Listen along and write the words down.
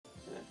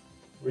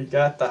We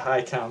got the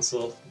High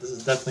Council. This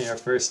is definitely our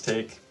first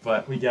take,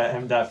 but we got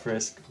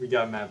M.Frisk, we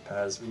got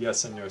mattpaz, we got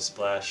Senor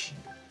Splash.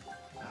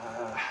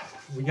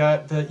 We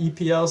got the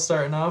EPL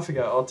starting off. We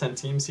got all 10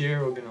 teams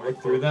here. We're gonna look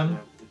through them.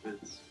 If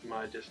it's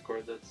my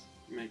Discord that's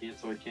making it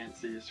so I can't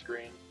see your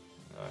screen.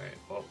 Alright,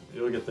 well,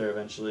 you'll get there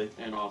eventually.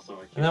 And also, I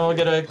can't. And then we'll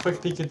get a quick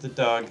peek at the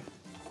dog.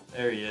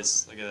 There he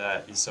is. Look at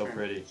that. He's so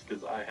pretty. It's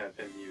because I have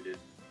him muted.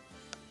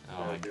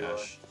 Oh my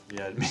gosh. He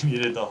had me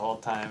muted the whole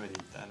time, and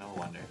no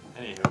wonder.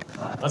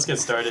 Anywho, let's get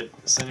started.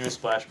 Senor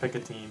Splash, pick a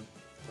team.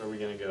 Where are we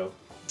gonna go?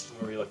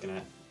 What are we looking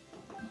at?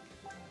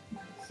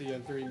 See you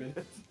in 3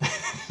 minutes.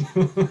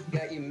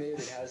 Got you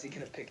muted. How's he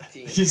gonna pick a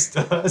team? He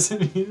still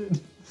hasn't muted.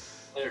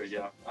 There we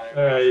go.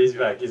 Alright, he's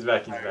back. He's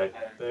back.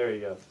 There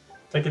you go.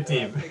 Pick a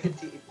team. Pick a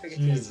team. Pick a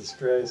Jesus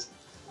Christ.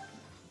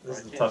 This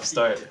is a tough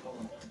start.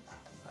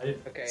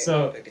 Okay,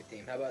 so, I'll pick a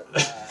team. How about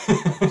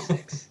number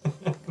 6?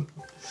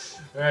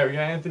 Alright, we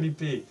got Anthony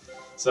P.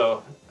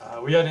 So,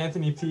 we had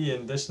Anthony P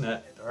and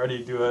Dishnet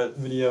already do a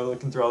video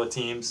looking through all the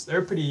teams.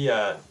 They're pretty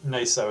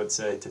nice, I would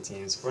say, to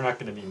teams. We're not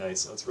going to be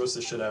nice. Let's roast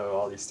the shit out of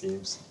all these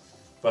teams.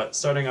 But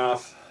starting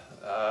off,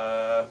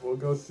 we'll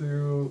go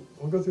through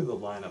the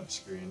lineup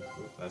screen.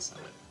 Oh, that's not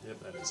it.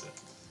 Yep, that is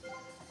it.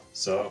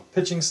 So,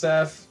 pitching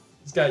staff.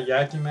 He's got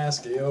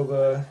Yakimask,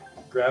 Aoba,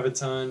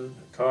 Graviton,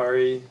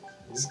 Akari.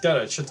 He's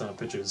got a shit ton of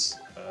pitchers.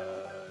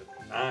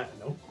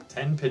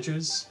 10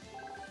 pitchers.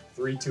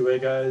 3 two-way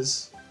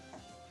guys.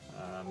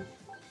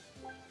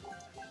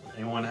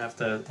 Anyone have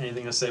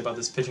anything to say about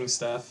this pitching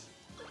staff?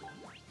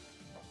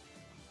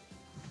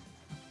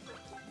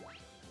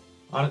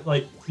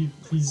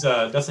 He's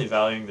definitely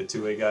valuing the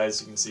two-way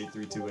guys. You can see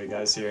 3 two-way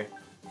guys here.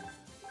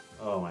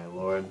 Oh my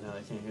lord! Now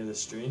I can't hear the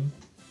stream.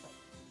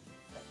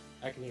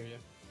 I can hear you.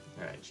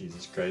 All right,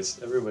 Jesus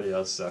Christ! Everybody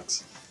else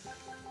sucks.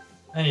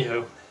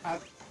 Anywho.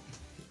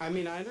 I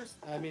mean, I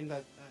understand. I mean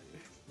that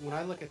when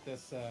I look at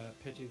this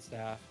pitching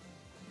staff,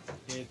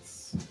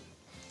 it's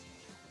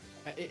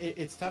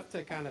tough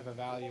to kind of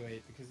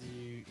evaluate because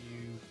you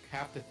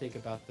have to think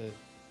about the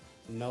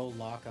no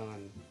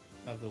lock-on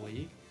of the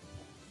league,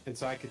 and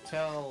so I could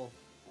tell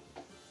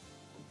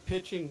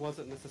pitching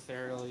wasn't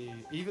necessarily,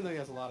 even though he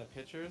has a lot of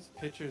pitchers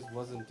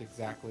wasn't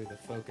exactly the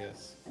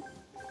focus,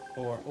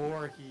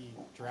 or he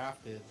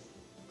drafted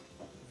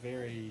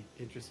very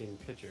interesting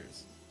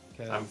pitchers.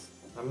 I'm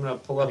gonna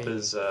pull up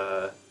his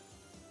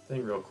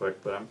thing real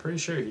quick, but I'm pretty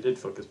sure he did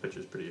focus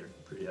pitchers pretty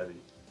heavy.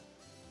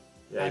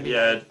 Yeah, he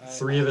had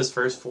 3 of his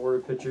first 4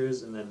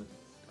 pitchers, and then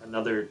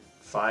another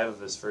 5 of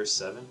his first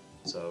 7.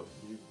 So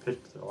you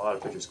picked a lot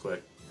of pitchers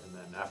quick, and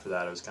then after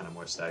that it was kind of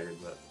more staggered.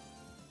 But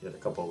he had a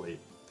couple of late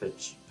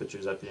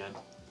pitchers at the end.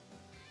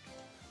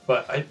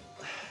 But I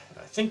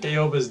think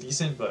Aoba is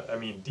decent, but I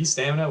mean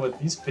D-Stamina with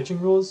these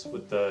pitching rules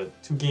with the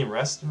 2-game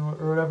rest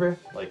or whatever,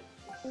 like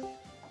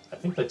I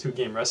think the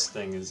 2-game rest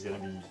thing is gonna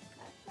be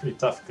pretty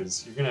tough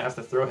because you're gonna have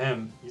to throw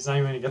him. He's not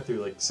even gonna get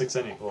through like 6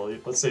 innings. Well,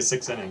 let's say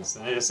 6 innings.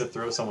 Then I just have to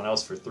throw someone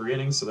else for 3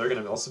 innings, so they're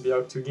gonna also be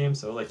out 2 games.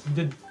 So like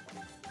he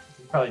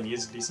probably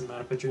needs a decent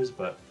amount of pitchers,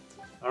 but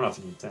I don't know if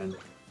you need 10.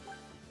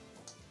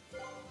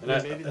 And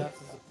maybe that's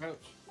his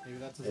approach. Maybe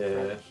that's his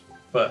approach.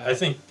 But I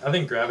think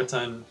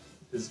Graviton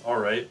is all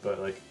right, but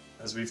like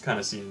as we've kind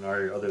of seen in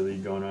our other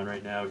league going on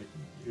right now,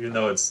 even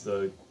though it's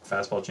the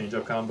fastball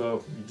changeup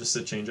combo, you just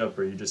sit changeup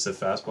or you just sit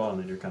fastball, and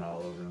then you're kind of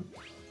all over him.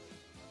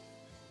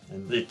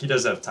 And like, he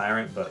does have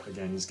Tyrant, but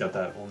again, he's got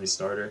that only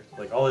starter.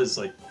 Like all his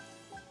like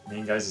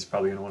main guys, he's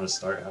probably gonna want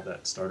to have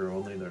that starter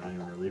only. They're not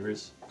even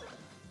relievers.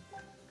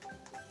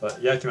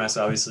 But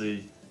Yakimask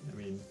obviously, I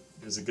mean,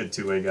 is a good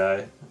 2-way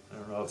guy. I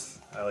don't know if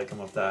I like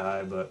him up that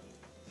high, but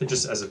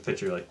just as a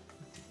pitcher, like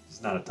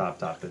he's not a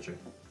top pitcher.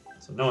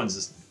 So no one's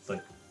just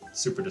like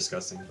super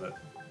disgusting, but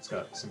he's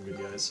got some good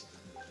guys.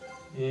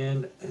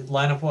 And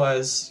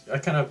lineup-wise, I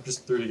kind of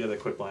just threw together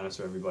quick lineups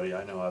for everybody.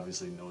 I know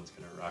obviously no one's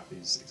going to rock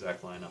these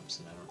exact lineups,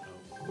 and I don't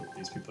know what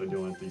these people are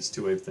doing with these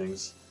 2-wave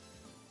things.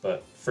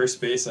 But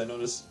first base, I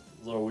noticed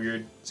a little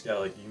weird. It's got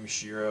like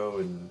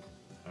Yumashiro, and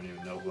I don't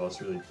even know who else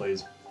really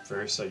plays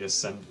first. I guess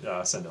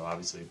Sendo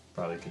obviously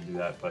probably can do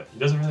that, but he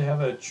doesn't really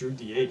have a true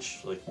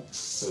DH like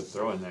to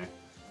throw in there.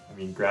 I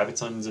mean,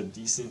 Graviton's a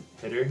decent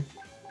hitter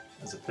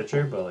as a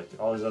pitcher, but like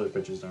all his other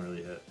pitchers don't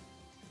really hit.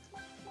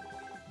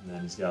 And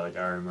then he's got like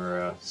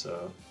Aramura,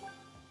 so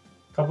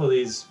a couple of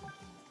these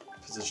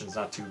positions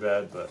not too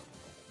bad, but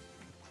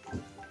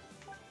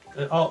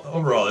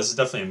overall this is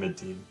definitely a mid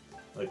team.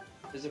 Like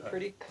there's a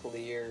pretty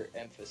clear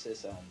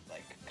emphasis on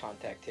like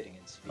contact hitting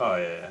and speed. Oh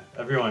yeah.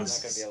 Everyone's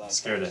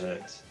scared to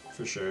hit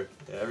for sure.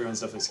 Yeah, everyone's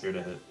definitely scared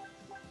to hit.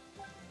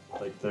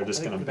 Like they're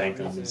just gonna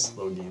bank on these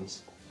slow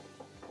games.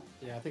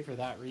 Yeah, I think for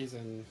that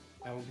reason,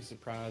 I wouldn't be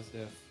surprised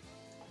if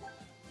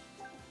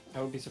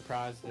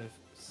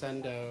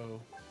Sendo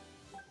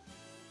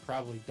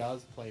probably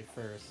does play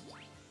first,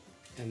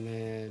 and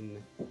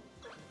then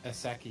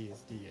Aseki is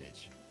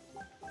DH.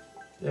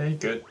 Yeah, he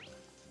could.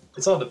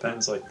 It all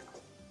depends. Like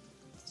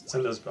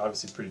Sendo's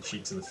obviously pretty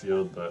cheats in the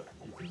field, but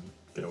you can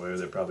get away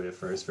with it probably at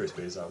first. First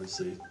base,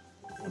 obviously,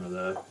 one of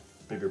the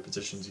bigger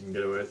positions you can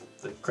get away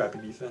with the crappy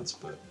defense.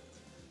 But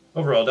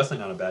overall,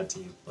 definitely not a bad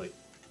team. Like,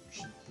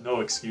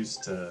 no excuse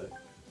to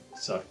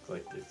suck.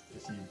 Like,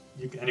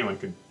 if anyone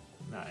could,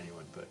 not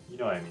anyone, but you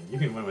know what I mean. You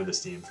can win with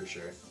this team for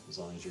sure, as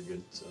long as you're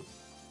good. So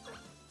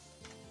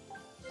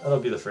that'll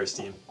be the first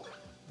team.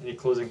 Any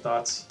closing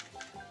thoughts?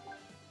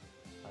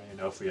 I don't even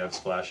know if we have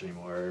Splash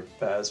anymore or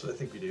Paz, but I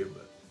think we do.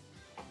 But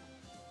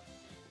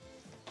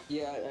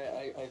Yeah,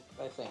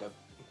 I think I'm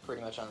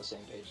pretty much on the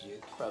same page as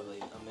you. Probably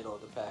a middle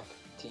of the pack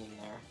team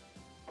there.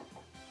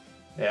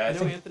 yeah, I I know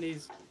think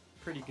Anthony's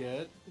pretty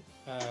good.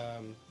 Yeah,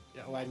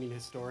 well, I mean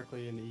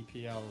historically in the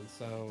EPL, and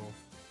so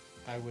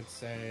I would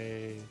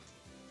say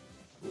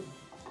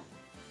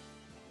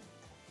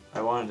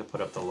I wanted to put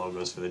up the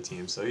logos for the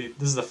team. So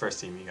this is the first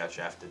team he got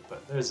shafted,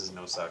 but there's his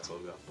No Socks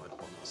logo.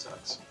 Multiple No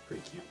Socks.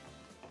 Pretty cute.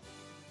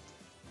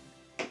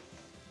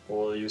 What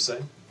will you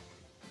say?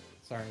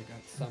 sorry, I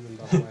got summoned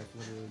by my wife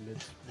literally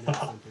mid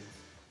sentence.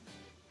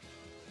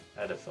 I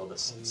had to fill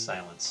this in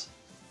silence.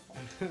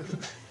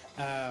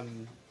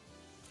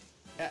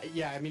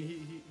 Yeah, I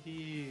mean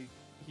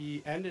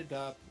he ended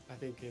up I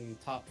think in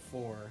top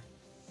 4,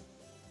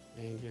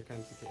 and here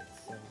comes the kids.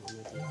 So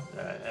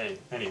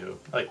Anywho,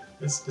 like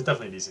it's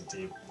definitely a decent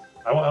team.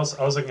 I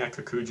was looking at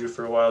Kakuju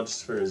for a while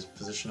just for his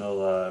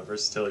positional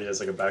versatility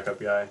as like a backup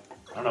guy.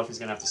 I don't know if he's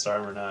gonna have to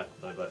start him or not,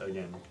 but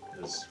again,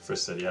 as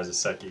Frisk said, he has a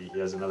Seki, he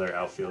has another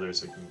outfielder,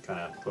 so he can kind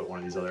of put one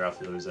of these other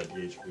outfielders at DH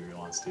if he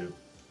wants to.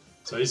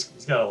 So he's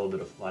got a little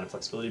bit of line of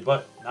flexibility,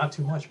 but not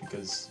too much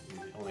because he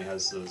only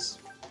has those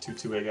two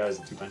two-way guys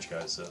and 2 bench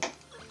guys. So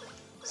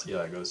see how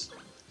that goes.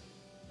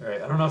 All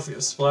right, I don't know if we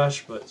have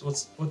Splash, but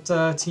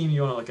what team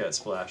you want to look at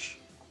Splash?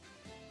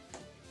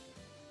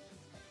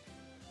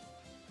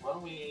 Why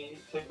don't we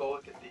take a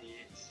look at the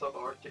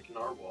subarctic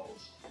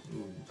narwhals?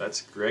 Ooh,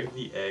 that's Greg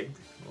the Egg.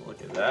 We'll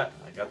look at that.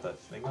 I got that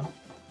thing up.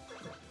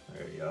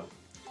 There you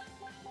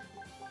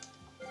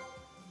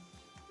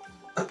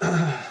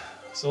go.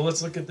 So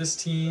let's look at this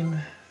team.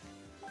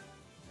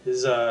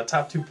 His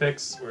top 2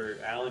 picks were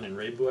Allen and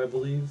Reibu, I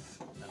believe.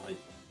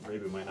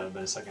 Reibu might not have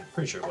been a second.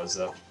 Pretty sure it was,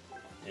 though.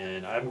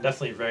 And I'm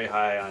definitely very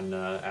high on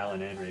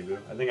Allen and Reibu.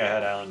 I think I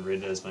had Allen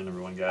rated as my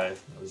 #1 guy.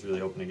 I was really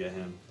hoping to get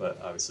him, but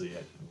obviously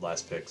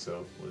last pick,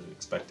 so wasn't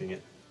expecting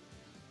it.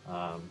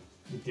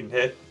 He can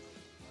hit.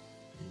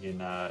 He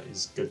can.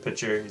 He's a good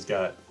pitcher. He's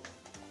got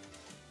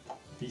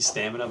beast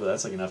stamina, but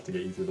that's like enough to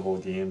get you through the whole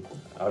game.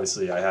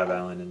 Obviously, I have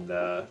Allen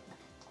and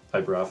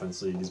Piper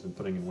Offense League. He's been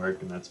putting in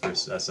work, and that's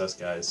versus SS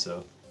guys.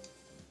 So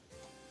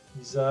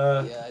he's.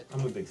 Yeah,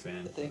 I'm a big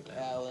fan. I think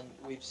Allen,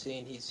 we've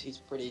seen he's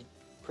pretty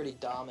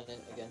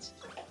dominant against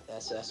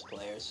SS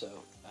players, so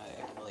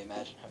I can only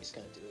imagine how he's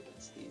going to do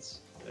against these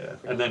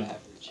and then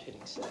average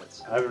hitting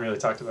sets. I haven't really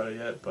talked about it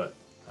yet, but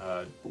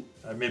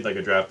I made like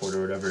a draft board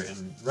or whatever,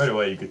 and right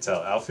away you could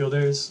tell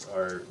outfielders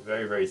are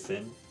very, very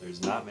thin.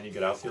 There's not many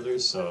good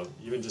outfielders, so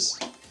even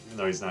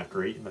though he's not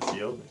great in the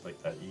field,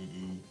 like that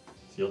EE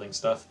fielding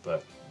stuff,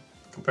 but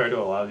compared to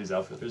a lot of these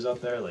outfielders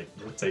out there, like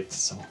you'll take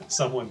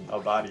someone a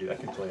body that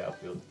can play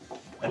outfield.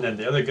 And then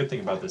the other good thing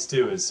about this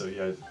too is, so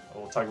yeah,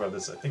 we'll talk about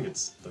this. I think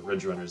it's the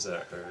Ridge Runners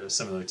that are a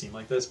similar team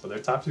like this, but their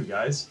top 2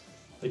 guys,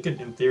 they could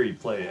in theory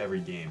play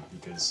every game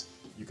because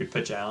you could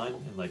pitch Allen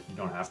and like you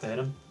don't have to hit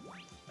him,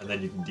 and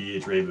then you can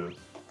DH Reibu. You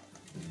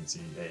can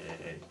see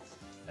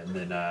and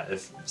then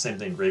if same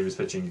thing, Reibu's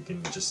pitching, you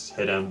can just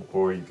hit him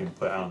or you can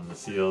put Allen in the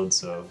field.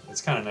 So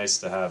it's kind of nice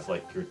to have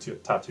like your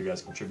top 2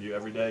 guys contribute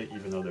every day,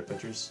 even though they're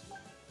pitchers.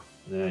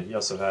 And then he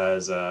also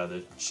has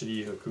the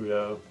shitty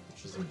Hokuto,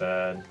 which isn't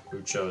bad.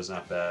 Ucho is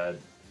not bad,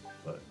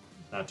 but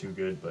not too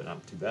good, but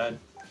not too bad.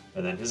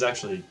 And then his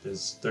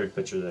 3rd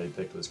pitcher that he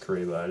picked was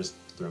Kareba. I just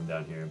threw him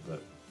down here,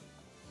 but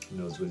who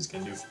knows what he's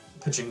going to do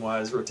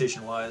pitching-wise,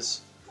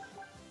 rotation-wise.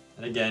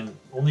 And again,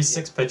 only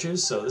 6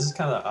 pitchers, so this is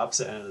kind of the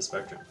opposite end of the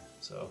spectrum.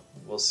 So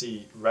we'll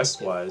see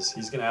rest-wise.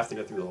 He's going to have to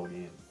get through the whole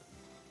game.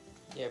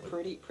 Yeah,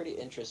 pretty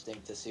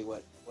interesting to see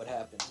what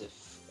happens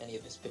if any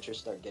of his pitchers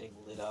start getting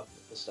lit up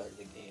at the start of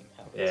the game.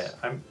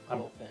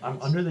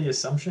 I'm under the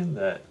assumption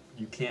that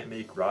you can't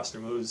make roster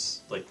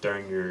moves like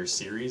during your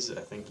series.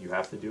 I think you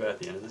have to do it at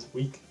the end of this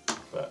week,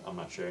 but I'm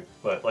not sure.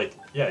 But like,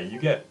 yeah, you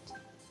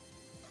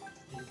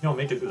don't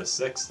make it through the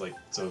 6th. Like,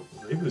 so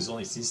Reibu's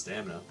only C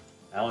stamina.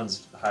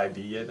 Allen's high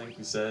B, I think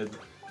we said,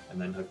 and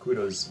then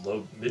Hakuto's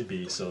mid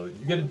B. So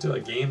you get into a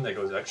game that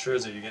goes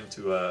extras, or you get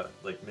into a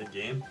like mid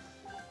game.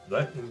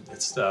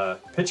 It's the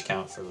pitch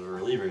count for the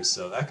relievers,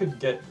 so that could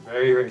get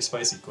very, very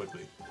spicy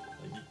quickly.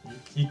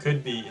 Like, he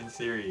could be, in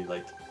theory,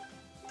 like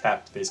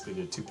capped basically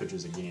to 2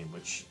 pitchers a game,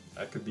 which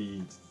that could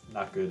be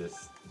not good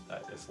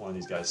if one of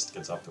these guys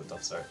gets off to a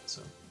tough start.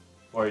 So,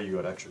 or you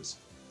go to extras.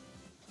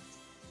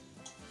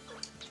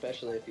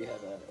 Especially if you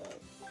have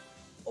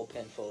a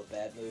bullpen full of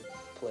bad mood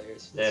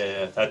players.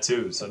 Yeah, that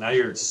too. So now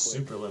you're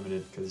super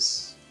limited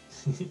because.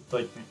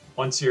 Like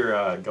once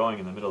you're going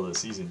in the middle of the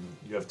season,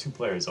 you have 2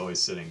 players always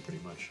sitting pretty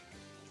much.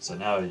 So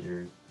now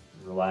you're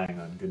relying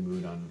on good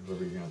mood on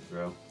whoever you're gonna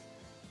throw.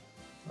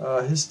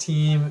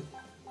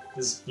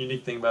 His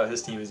unique thing about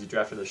his team is he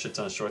drafted a shit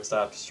ton of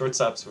shortstops.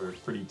 Shortstops were a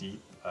pretty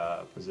deep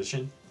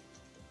position,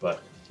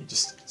 but he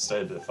just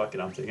decided to fuck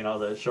it. I'm taking all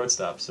the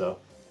shortstops. So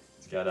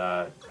he's got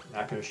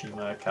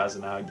Nakanoshima,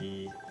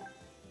 Kazunagi,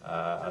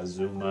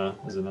 Azuma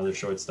is another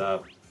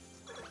shortstop.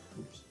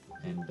 Oops.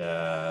 And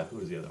who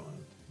was the other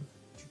one?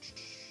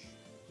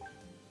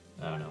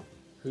 I don't know.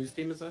 Whose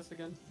team is this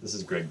again? This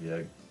is Greg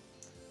Vieg.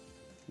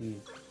 Hmm.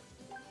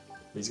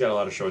 He's got a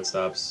lot of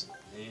shortstops,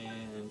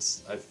 and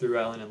I threw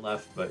Allen in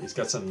left, but he's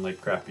got some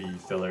like crappy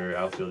filler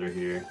outfielder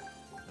here.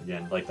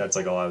 Again, like that's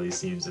like a lot of these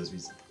teams, as we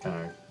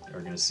kind of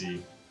are gonna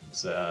see.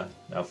 The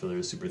outfielder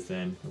is super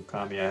thin.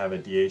 Okami I have a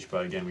DH,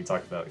 but again we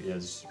talked about he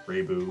has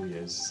Reibu, he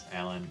has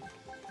Allen,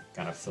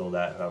 kind of fill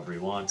that however he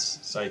wants.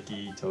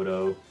 Saiki,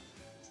 Toto,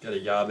 he's got a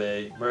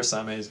Yabe.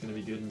 Murasame is gonna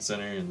be good in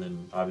center, and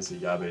then obviously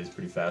Yabe is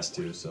pretty fast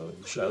too, so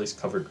he should at least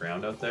cover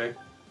ground out there.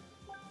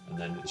 And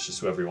then it's just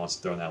whoever he wants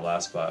to throw in that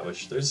last spot,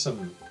 which there's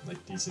some like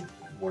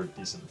more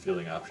decent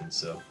fielding options.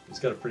 So he's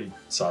got a pretty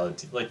solid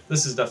team. Like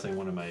this is definitely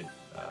one of my.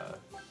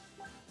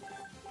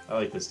 I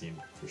like this team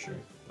for sure.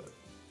 But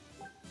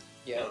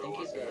Yeah, I think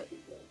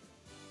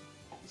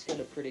he's got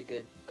a pretty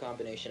good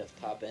combination of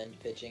top end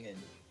pitching and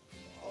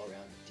all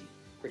around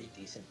pretty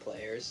decent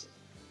players.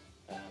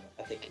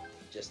 I think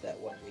just that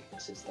one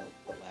weakness is the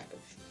lack of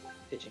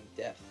pitching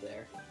depth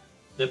there.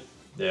 Yep.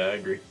 Yeah, I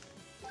agree.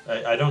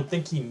 I don't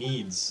think he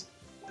needs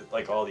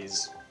like all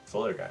these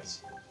filler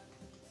guys.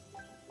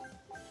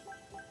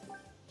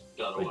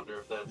 Gotta Like, wonder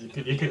if that's.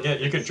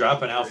 you could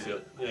drop an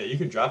outfield. Yeah, you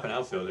could drop an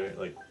outfielder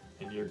like,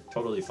 and you're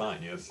totally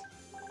fine. You have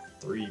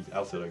 3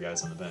 outfielder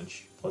guys on the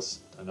bench plus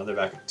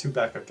two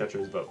backup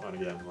catchers, but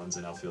one's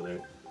an outfielder.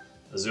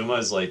 Azuma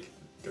is like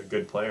a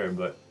good player,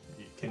 but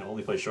he can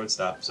only play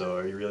shortstop. So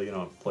are you really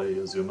gonna play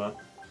Azuma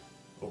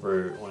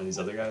over one of these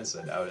other guys?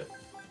 I doubt it.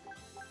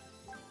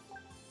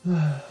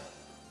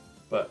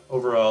 But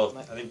overall,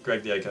 I think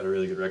Greg Diak had a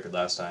really good record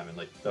last time, and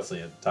like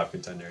definitely a top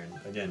contender. And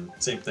again,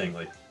 same thing.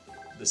 Like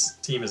this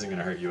team isn't going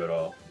to hurt you at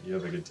all. You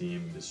have a good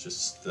team. It's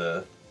just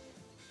the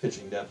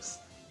pitching depth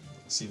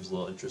seems a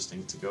little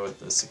interesting to go with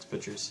the 6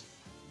 pitchers.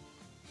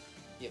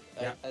 Yep,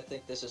 Yeah. I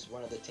think this is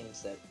one of the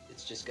teams that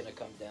it's just going to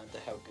come down to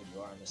how good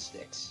you are on the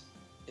sticks.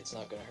 It's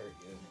not going to hurt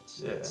you.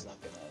 It's not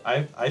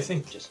going to. I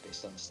think just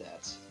based on the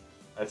stats.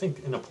 I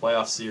think in a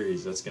playoff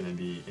series that's going to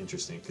be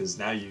interesting because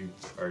now you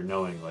are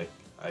knowing like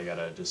I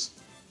gotta just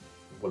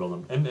whittle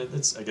them, and I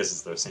guess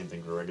it's the same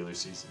thing for regular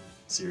season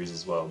series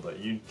as well. But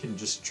you can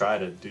just try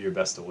to do your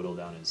best to whittle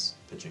down his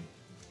pitching.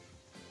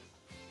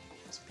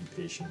 Just be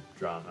patient,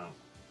 draw him out.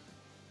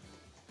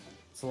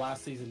 So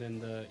last season in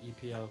the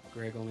EPL,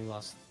 Greg only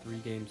lost 3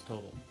 games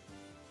total.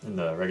 In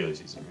the regular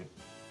season,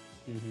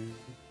 right? Mm-hmm.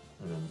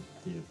 And then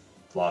he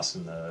lost to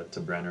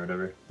Bren or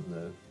whatever in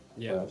the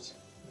playoffs.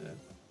 Yeah.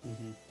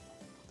 Mm-hmm.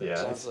 But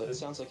yeah,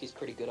 sounds like he's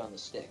pretty good on the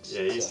sticks.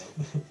 Yeah, he's so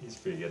he's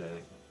pretty good, I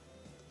think.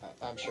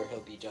 I'm sure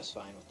he'll be just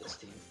fine with this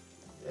team.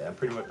 Yeah,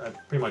 pretty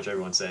much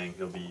everyone's saying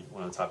he'll be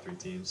one of the top 3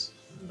 teams.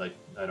 Like,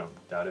 I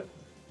don't doubt it.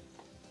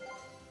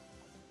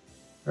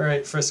 All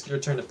right, Frisk, your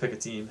turn to pick a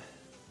team.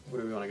 What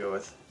do we want to go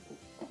with?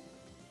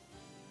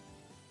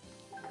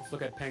 Let's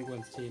look at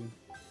Penguins team.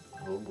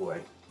 Oh boy.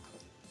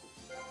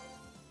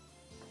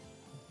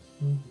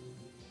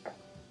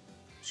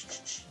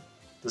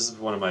 This is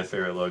one of my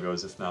favorite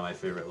logos, if not my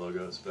favorite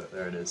logos, but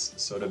there it is.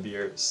 Soda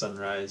Beer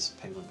Sunrise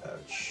Penguin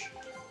Pouch.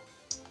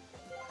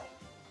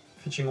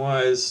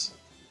 Pitching-wise,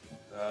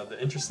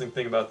 the interesting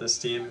thing about this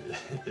team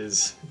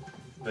is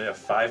they have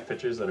 5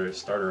 pitchers that are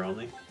starter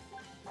only,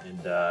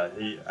 and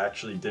he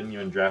actually didn't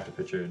even draft a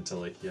pitcher until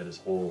like he had his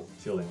whole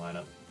fielding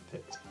lineup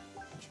picked,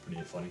 which is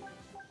pretty funny.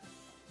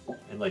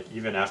 And like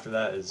even after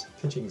that, his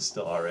pitching is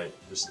still alright.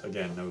 Just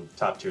again, no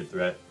top-tier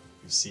threat.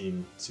 We've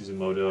seen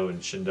Suzumoto and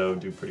Shindo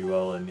do pretty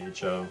well in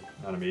HO.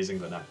 Not amazing,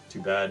 but not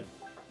too bad.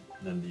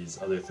 And then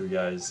these other 3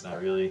 guys,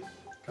 not really.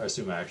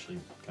 Karasuma actually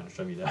kind of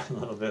shut me down a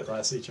little bit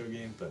last HO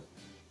game, but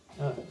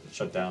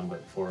shut down,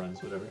 but 4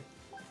 runs, whatever.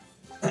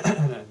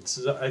 And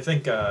so I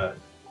think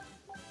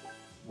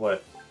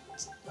what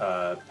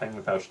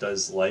Penguin Pouch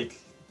does like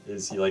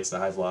is he likes the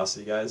high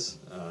velocity guys.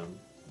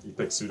 He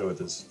picked Sudo with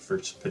his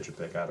first pitcher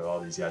pick out of all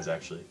these guys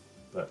actually,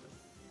 but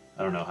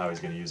I don't know how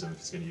he's going to use him, if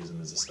he's going to use him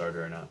as a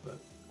starter or not. But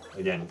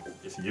again,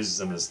 if he uses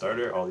him as a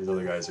starter, all these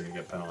other guys are going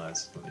to get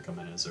penalized when they come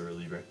in as a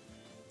reliever.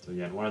 So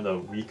again, one of the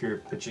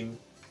weaker pitching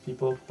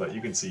people, but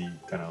you can see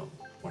kind of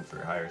one for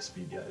higher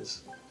speed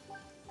guys.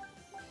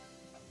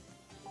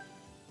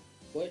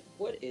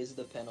 What is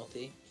the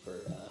penalty for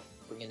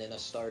bringing in a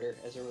starter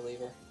as a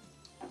reliever?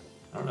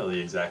 I don't know the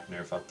exact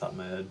nerf off the top of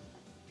my head.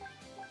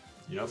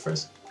 You know,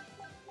 Frisk?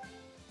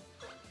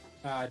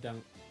 I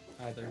don't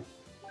either.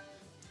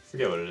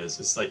 Forget what it is.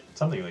 It's like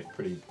something like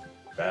pretty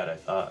bad, I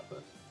thought,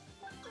 but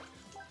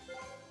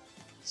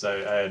so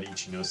I had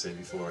Ichinose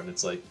before, and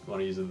it's like you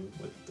want to use him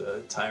with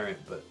the Tyrant,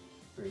 but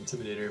or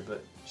Intimidator, but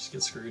you just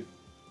get screwed.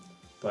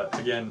 But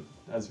again,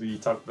 as we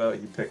talked about,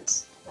 he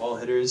picked all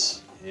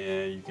hitters,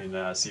 and you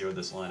can see it with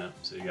this lineup.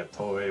 So you got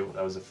Toei,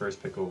 that was the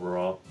first pick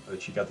overall,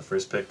 which he got the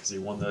first pick because he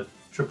won the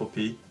Triple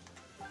P.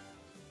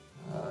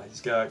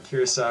 He's got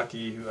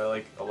Kurosaki, who I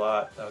like a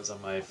lot. That was on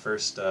my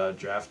first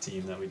draft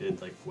team that we did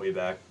like way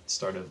back,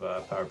 start of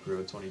Power Pro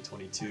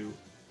 2022.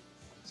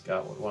 He's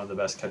got one of the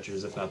best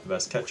catchers, if not the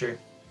best catcher.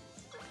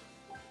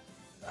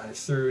 I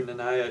threw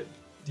Nanai at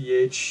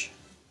DH,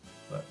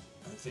 but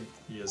I think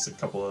he has a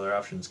couple other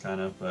options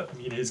kind of. But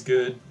Mine is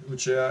good,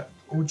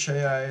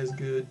 Uchai is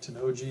good,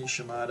 Tenoji,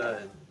 Shimada,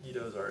 and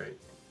Ito's alright.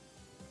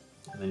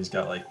 And then he's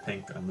got like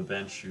Pink on the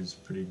bench, who's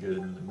pretty good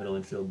in the middle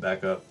infield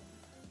backup.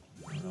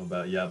 I don't know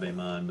about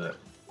Yabemon, but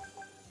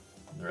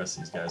the rest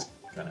of these guys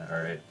kind of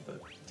alright,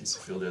 but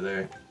decent fielder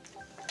there.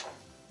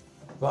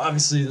 But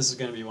obviously this is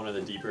going to be one of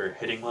the deeper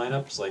hitting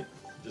lineups, like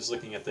just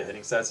looking at the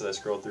hitting stats that I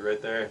scrolled through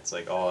right there, it's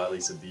like all at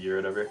least a B or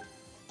whatever.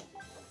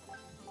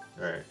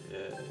 Alright,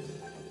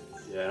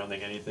 yeah, I don't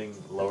think anything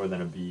lower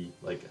than a B,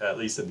 like at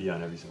least a B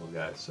on every single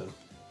guy, so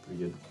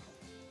pretty good.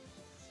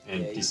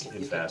 And yeah, decent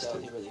and you fast.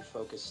 can tell he really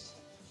focused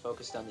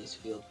on these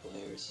field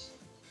players.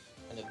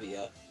 Going to be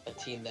a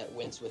team that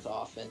wins with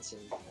offense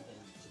and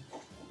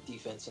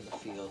defense in the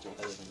field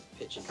rather than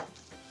pitching.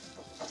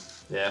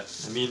 Yeah,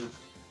 I mean,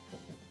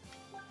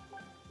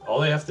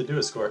 all they have to do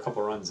is score a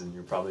couple runs and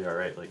you're probably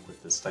alright, like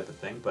with this type of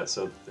thing. But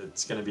so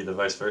it's going to be the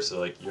vice versa.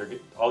 Like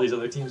all these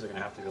other teams are going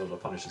to have to be able to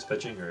punish his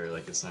pitching, or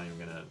like it's not even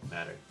going to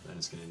matter. Then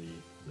it's going to be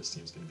this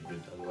team's going to be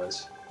good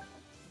otherwise.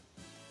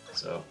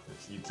 So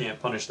if you can't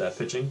punish that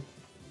pitching,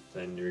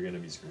 then you're going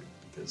to be screwed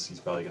because he's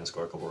probably going to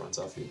score a couple runs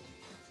off you.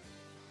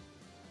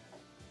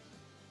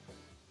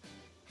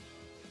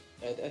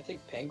 I think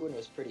Penguin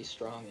was pretty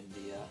strong in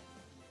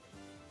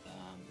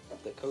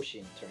the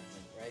Koshin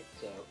tournament, right?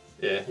 So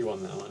yeah, he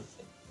won that one.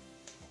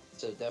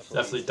 So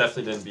definitely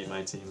didn't beat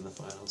my team in the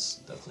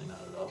finals. Definitely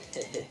not at all.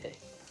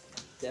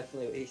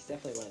 He's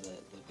definitely one of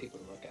the people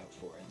to look out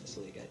for in this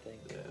league, I think.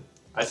 Yeah,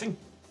 I think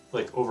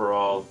like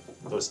overall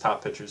those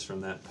top pitchers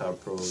from that Power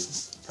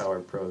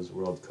Pros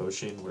World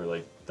Koshin were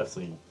like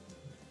definitely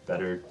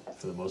better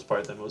for the most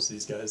part than most of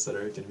these guys that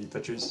are going to be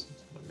pitchers.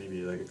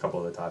 Maybe like a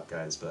couple of the top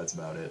guys, but that's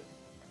about it.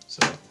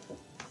 So,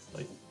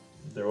 like,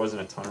 there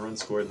wasn't a ton of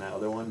runs scored in that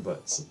other one,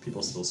 but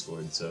people still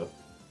scored, so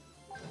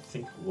I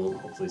think we'll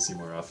hopefully see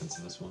more offense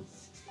in this one.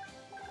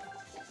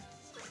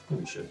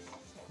 We should,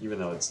 even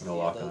though it's no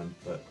lock-on,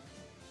 but...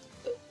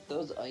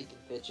 Those Ike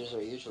pitches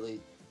are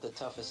usually the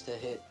toughest to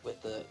hit with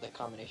the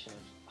combination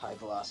of high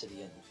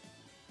velocity and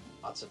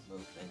lots of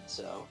movement,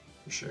 so...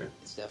 For sure.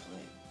 It's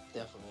definitely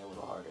a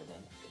little harder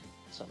than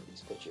some of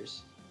these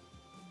pitchers.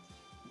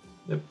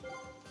 Yep.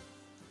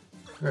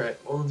 Alright,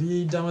 we'll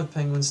be done with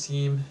Penguins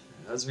team.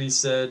 As we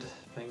said,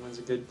 Penguins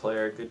a good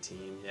player, good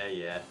team.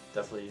 Yeah.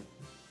 Definitely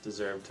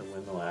deserved to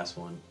win the last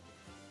one.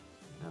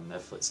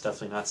 It's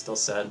definitely not still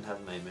sad and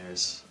having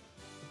nightmares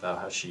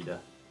about Hashida.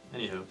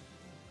 Anywho,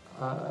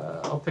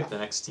 I'll pick the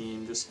next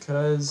team just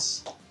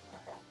because.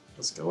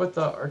 Let's go with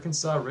the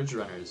Arkansas Ridge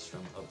Runners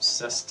from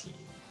Obsessed Team.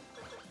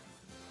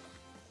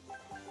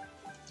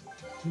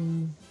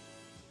 You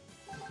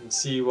can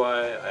see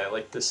why I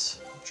like this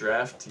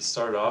draft. He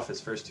started off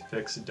his first two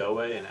picks, Doe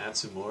and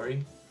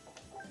Atsumori.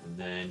 And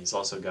then he's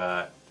also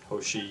got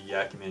Hoshi,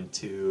 Yakiman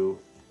 2,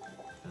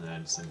 and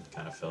then some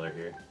kind of filler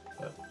here.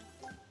 But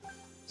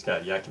he's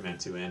got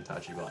Yakiman 2 and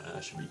Tachibana.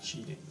 That should be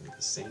cheating with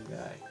the same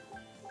guy.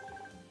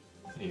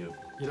 Anywho.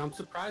 You know, I'm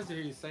surprised to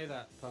hear you say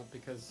that, Pump,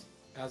 because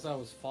as I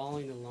was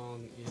following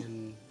along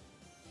in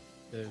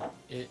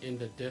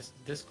the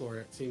Discord,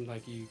 it seemed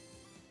like he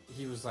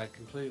was like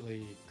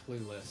completely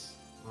clueless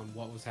on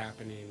what was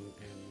happening.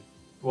 And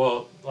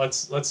well,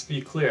 let's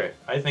be clear.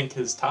 I think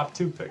his top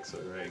two picks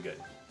are very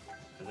good,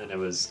 and then it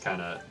was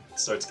kind of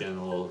starts getting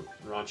a little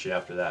raunchy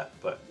after that.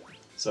 But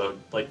so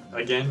like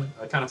again,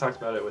 I kind of talked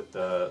about it with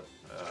the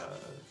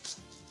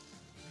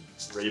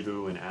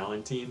Reibu and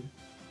Allen team.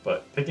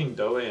 But picking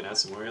Doe and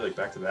Atsumori like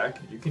back to back,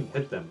 you can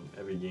hit them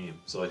every game.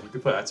 So like you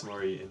could put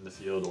Atsumori in the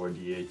field or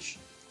DH.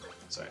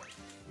 Sorry,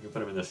 you can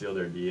put him in the field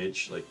or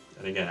DH. Like,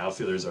 and again,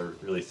 outfielders are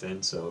really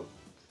thin, so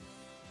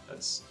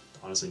that's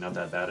honestly not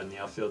that bad in the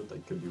outfield.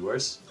 Like, could be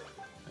worse.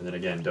 And then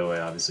again, Doe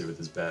obviously with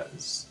his bat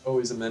is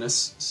always a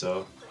menace.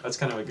 So that's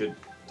kind of a good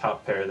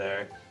top pair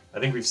there. I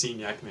think we've seen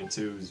Yakiman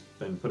too, who's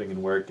been putting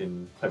in work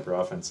in Hyper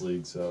Offense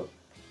League. So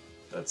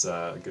that's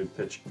a good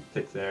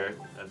pick there.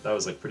 That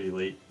was like pretty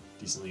late.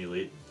 Decently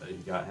late that he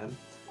got him,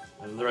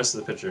 and the rest of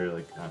the pitcher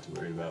like not too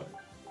worried about.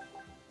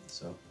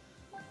 So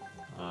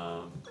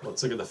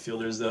let's look at the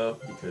fielders though,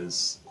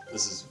 because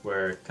this is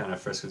where kind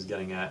of Frisco's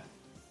getting at.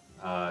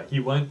 He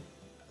went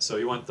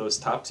those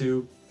top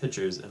two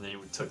pitchers, and then he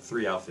took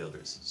three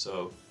outfielders.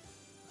 So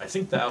I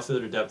think the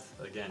outfielder depth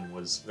again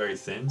was very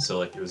thin. So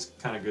like it was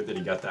kind of good that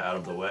he got that out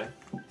of the way.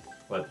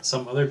 But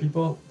some other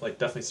people like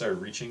definitely started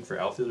reaching for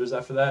outfielders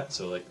after that.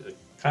 So like it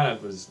kind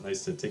of was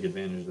nice to take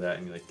advantage of that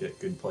and like get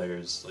good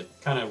players. Like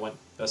kind of went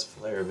best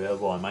player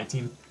available on my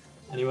team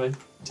anyway,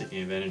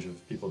 taking advantage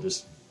of people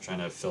just trying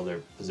to fill their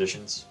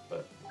positions.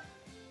 But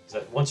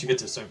once you get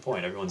to a certain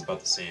point, everyone's about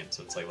the same,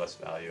 so it's like less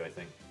value, I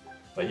think.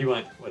 But he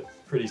went with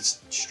pretty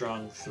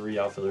strong three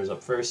outfielders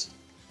up first,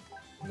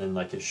 and then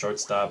like his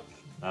shortstop.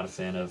 Not a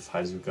fan of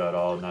Haizuka at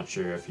all. Not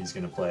sure if he's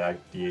going to play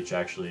DH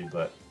actually,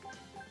 but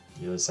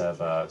You just have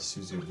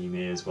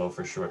Suzuhime as well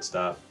for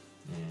shortstop,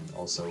 and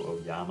also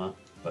Oyama.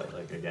 But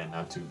like again,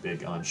 not too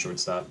big on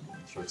shortstop.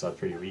 Shortstop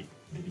pretty weak.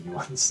 Maybe he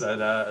wants that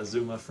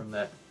Azuma from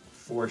that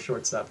 4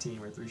 shortstop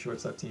team or 3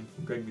 shortstop team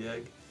from Greg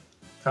Bieg.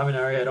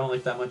 Kaminari I don't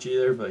like that much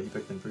either, but he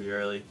picked him pretty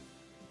early.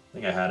 I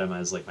think I had him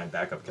as like my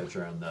backup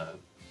catcher on the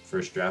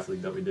first draft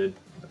league that we did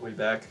way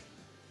back.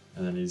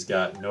 And then he's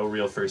got no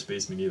real first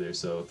baseman either.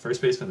 So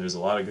first baseman, there's a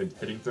lot of good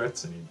hitting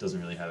threats, and he doesn't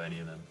really have any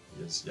of them.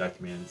 He has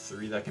Yakiman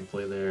 3 that can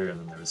play there, and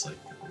then there was like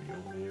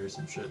Ryome or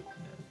some shit.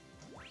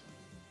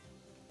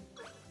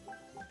 Yeah.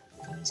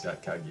 And he's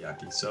got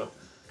Kagiaki. So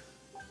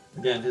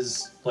again,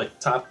 his like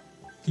top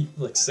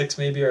like 6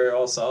 maybe are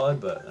all solid,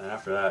 but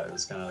after that it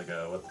was kind of like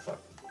a what the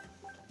fuck.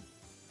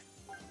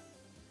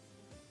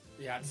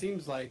 Yeah, it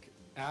seems like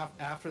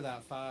after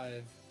that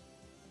 5,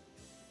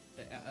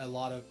 a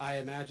lot of, I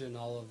imagine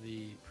all of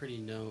the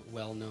pretty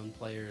well-known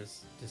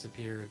players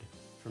disappeared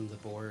from the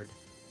board,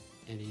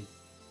 and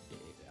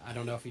I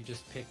don't know if he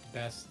just picked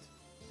best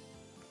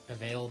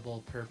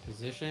available per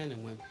position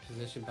and went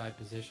position by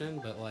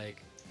position, but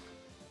like,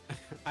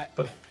 I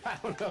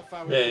don't know if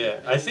I would. Yeah.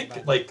 I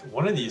think like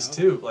one of these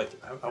two, like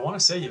I want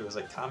to say it was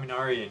like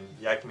Kaminari and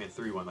Yakiman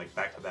 3 went like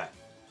back to back.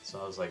 So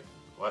I was like,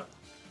 what?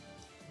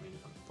 Let me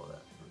pull that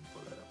up.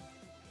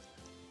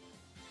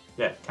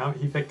 Yeah,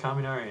 he picked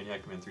Kaminari and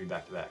Yakiman 3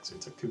 back to back, so he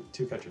took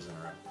two catchers in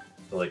a row.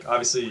 But like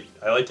obviously,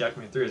 I like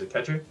Yakiman 3 as a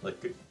catcher.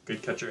 Like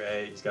good catcher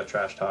A. He's got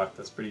trash talk.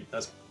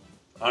 That's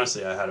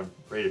honestly I had him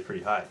rated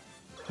pretty high.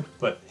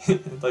 But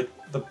like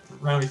the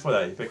round before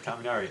that, he picked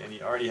Kaminari, and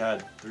he already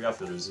had 3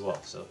 outfielders as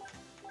well. So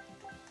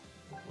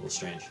a little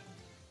strange.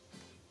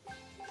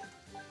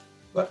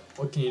 But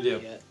what can you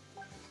do? Yeah.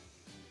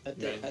 I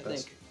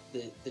think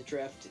the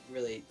draft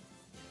really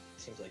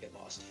seems like it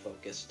lost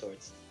focus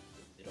towards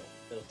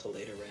middle to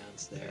later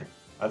rounds there. Yeah.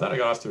 I thought I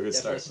got off to a good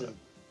start.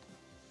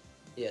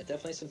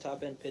 Definitely some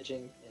top end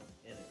pitching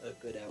and a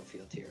good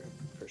outfield here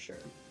for sure.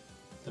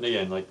 And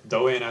again, like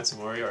Doe and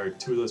Atsumori are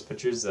 2 of those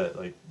pitchers that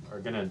like are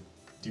gonna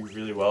do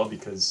really well,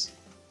 because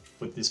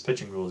with these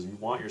pitching rules, you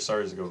want your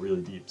starters to go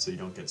really deep so you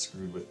don't get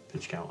screwed with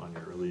pitch count on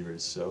your relievers.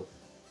 So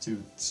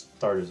 2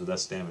 starters with that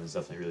stamina is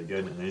definitely really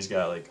good, and then he's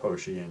got like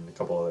Hoshi and a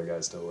couple other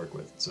guys to work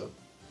with. So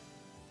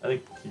I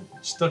think he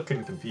still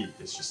couldn't compete.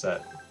 It's just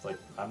that like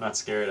I'm not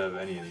scared of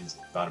any of these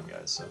bottom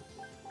guys. So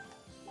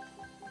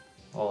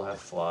all have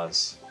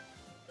flaws.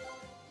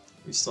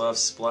 We still have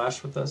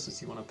Splash with us. Does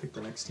he want to pick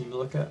the next team to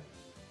look at?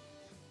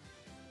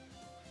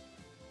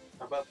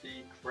 How about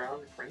the Crown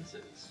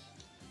Princes?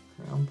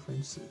 Crown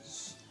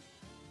Princes.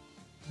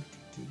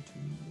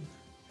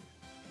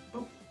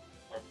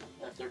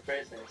 After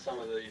facing some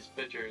of these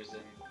pitchers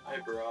in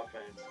hyper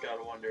offense,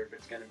 gotta wonder if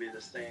it's gonna be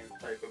the same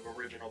type of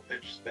original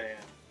pitch span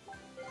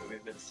that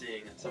we've been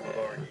seeing in some of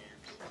our games.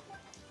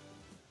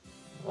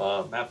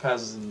 Well, mattpaz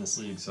is in this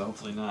league, so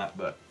hopefully not,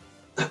 but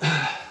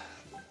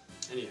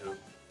anywho.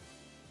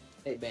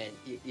 Hey man,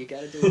 you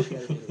gotta do what you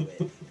gotta do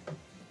to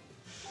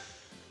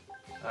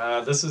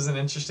win. This is an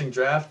interesting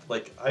draft.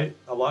 Like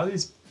a lot of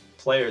these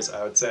players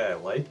I would say I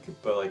like,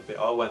 but like they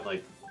all went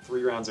like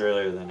 3 rounds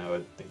earlier than I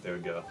would think they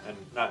would go. And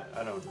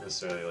I don't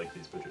necessarily like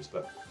these pitchers,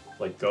 but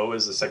like Go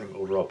is the 2nd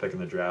overall pick in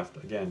the draft.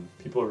 Again,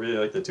 people really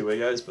like the 2-way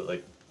guys, but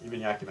like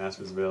even Yakimasu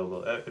was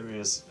available. I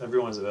mean,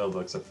 everyone's available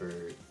except for I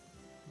don't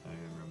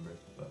even remember.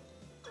 But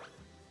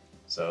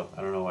so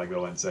I don't know why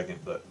Go went 2nd,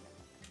 but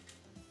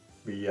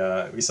we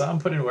saw him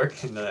put in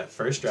work in that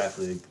first draft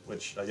league,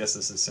 which I guess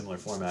this is a similar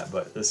format,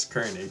 but this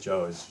current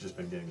HO has just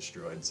been getting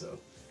destroyed, so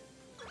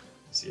we'll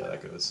see how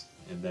that goes.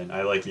 And then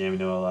I like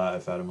Yamino a lot.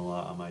 I've had him a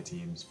lot on my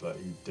teams, but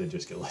he did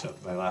just get lit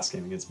up my last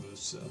game against Moose,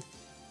 so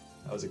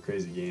that was a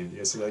crazy game. Did you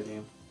guys see that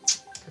game?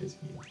 Crazy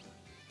game.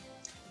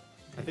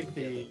 I think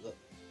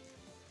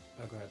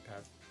Oh, go ahead,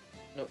 Pat.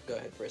 Nope, go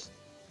ahead first.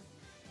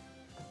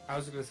 I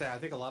was going to say, I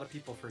think a lot of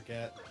people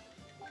forget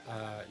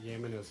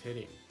Yamano's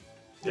hitting.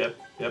 Yep.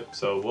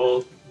 So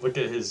we'll look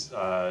at his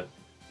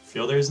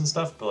fielders and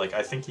stuff, but like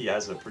I think he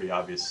has a pretty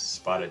obvious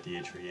spot at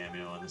DH for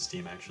Yamino on this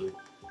team actually,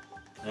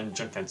 and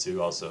Junketsu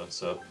also.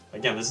 So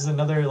again, this is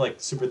another like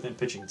super thin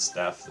pitching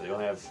staff. They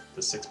only have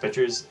the 6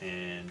 pitchers,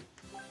 and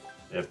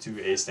they have 2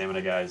 A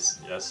stamina guys,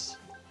 yes,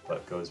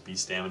 but goes B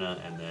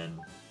stamina, and then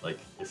like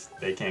if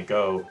they can't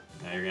go,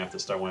 now you're gonna have to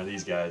start one of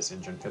these guys,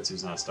 and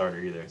Junketsu's not a starter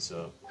either,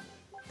 so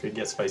could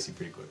get spicy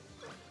pretty quick.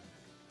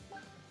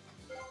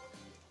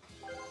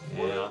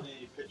 What are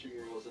the pitching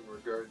rules in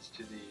regards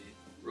to the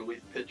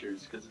relief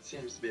pitchers? Because it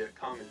seems to be a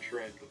common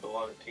trend with a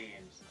lot of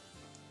teams.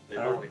 They've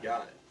only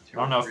got 2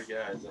 or 3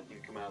 guys that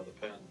can come out of the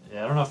pen.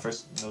 Yeah, I don't know if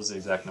Chris knows the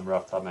exact number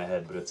off the top of my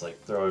head, but it's like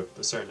throw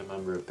a certain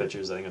number of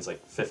pitches. I think it's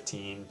like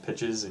 15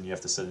 pitches, and you have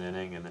to sit an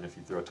inning. And then if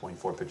you throw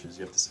 24 pitches,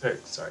 you have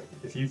to.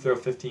 If you throw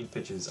 15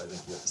 pitches, I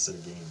think you have to sit a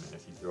game. And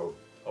if you throw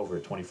over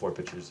 24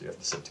 pitches, you have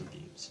to sit 2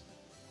 games.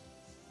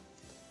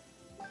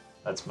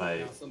 That's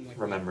my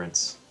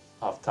remembrance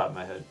off the top of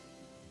my head.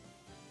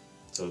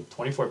 So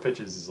 24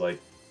 pitches is like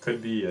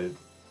could be a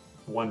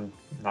 1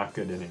 not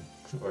good inning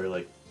or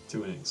like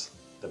 2 innings.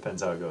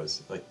 Depends how it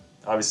goes. Like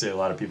obviously a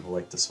lot of people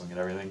like to swing at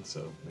everything,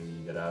 so maybe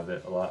you get out of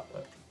it a lot.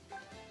 But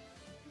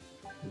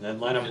And then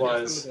lineup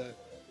wise,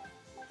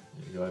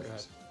 Go go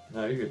ahead.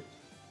 No, you're good.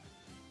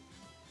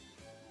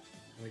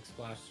 I think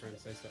Splash is trying to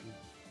say something.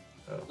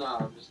 Oh. No,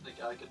 I'm just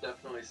thinking I could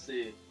definitely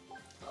see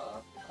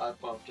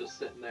iPump just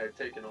sitting there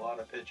taking a lot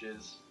of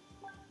pitches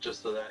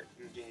just so that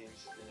in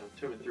games,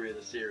 2 and 3 of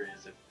the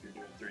series, if you're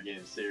doing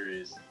 3-game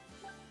series,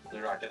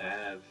 they're not going to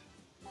have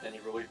any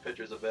relief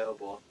pitchers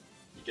available.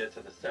 You get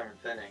to the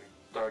 7th inning,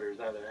 starters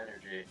out of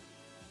energy,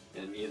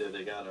 and either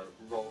they got to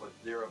roll with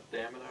 0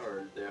 stamina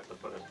or they have to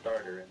put a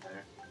starter in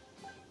there.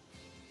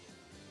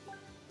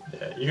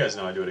 Yeah, you guys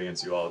know I do it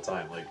against you all the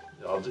time. Like,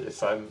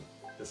 if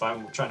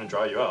I'm trying to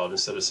draw you out, I'll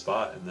just set a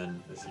spot, and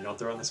then if you don't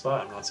throw in the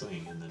spot, I'm not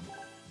swinging, and then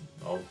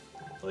I'll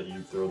let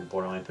you throw the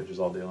borderline pitches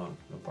all day long,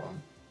 no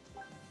problem.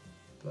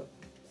 But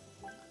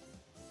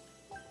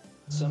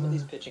some of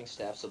these pitching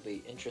staffs will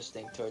be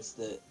interesting towards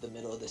the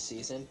middle of the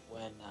season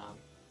when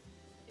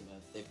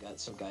they've got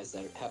some guys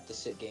that have to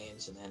sit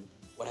games, and then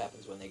what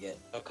happens when they get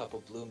a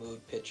couple blue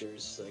mood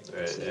pitchers? Like,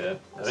 right, yeah,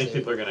 I think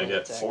people are gonna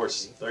get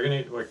forced. They're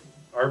gonna like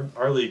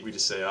our league. We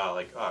just say,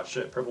 oh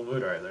shit, purple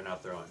mood. All right, they're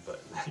not throwing.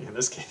 But in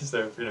this case,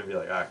 they're gonna be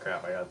like,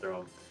 crap, I gotta throw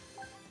them.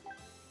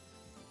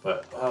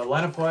 But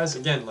lineup wise,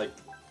 again, like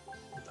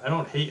I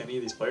don't hate any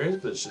of these players,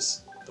 but it's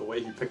just the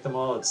way he picked them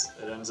all. It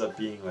ends up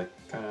being like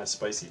kind of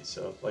spicy.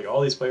 So like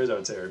all these players, I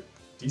would say are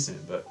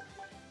decent, but.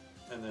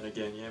 And then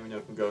again,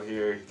 Yamino can go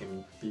here. He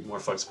can be more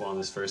flexible on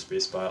this first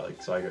base spot.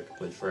 Like Saiga can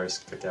play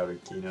first, kick out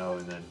Aquino,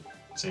 and then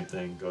same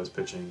thing, goes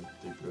pitching,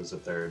 Deep goes to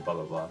third, blah,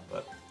 blah, blah.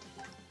 But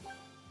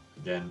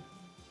again,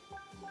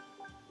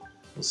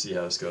 we'll see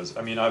how this goes.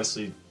 I mean,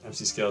 obviously,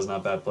 MC Scale is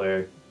not a bad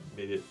player.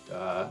 Made it,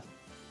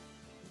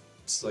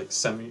 it's like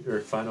semi or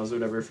finals or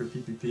whatever for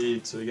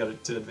PPP, so he got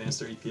it to advance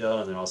their EPL,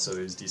 and then also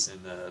he was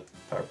decent in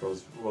Power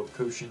Pro's World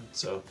Quotient,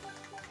 so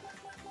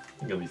I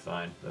think he'll be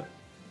fine. But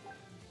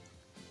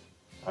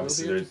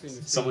obviously,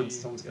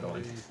 someone's got to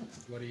win.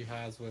 What he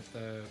has with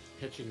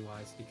pitching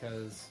wise,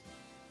 because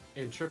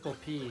in Triple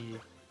P,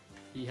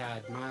 he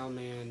had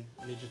Mileman,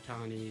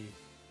 Nijitani,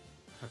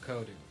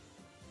 Hakoden.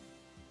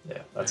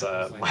 Yeah, that's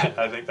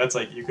I think that's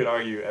like you could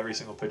argue every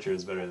single pitcher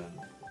is better than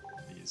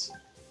these.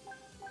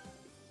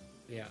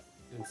 Yeah,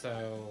 and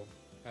so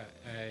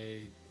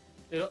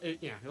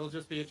it'll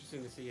just be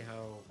interesting to see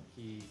how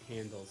he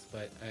handles.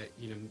 But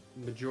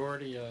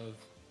majority of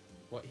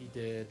what he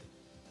did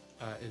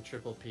in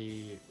Triple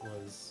P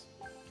was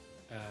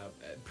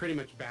pretty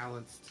much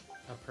balanced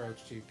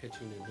approach to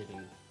pitching and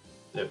hitting.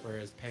 Yep.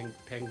 Whereas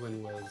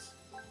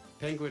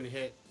Penguin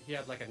he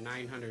had like a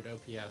 900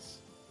 OPS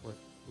with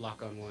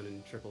lock on one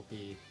in Triple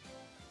P,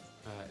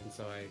 and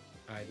so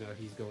I know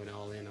he's going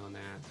all in on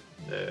that.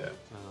 Yeah.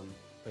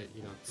 But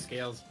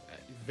Scales,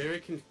 very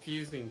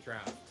confusing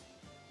draft,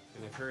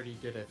 and I've heard he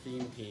did a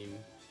theme team,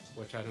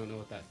 which I don't know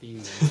what that theme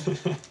is.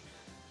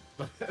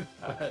 but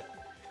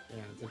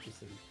yeah, it's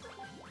interesting.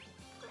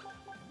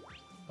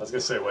 I was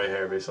gonna say way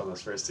hair based on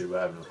those first two, but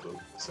I have no clue.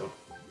 So,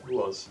 who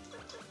was?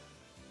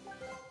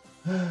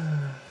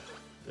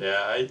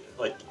 Yeah,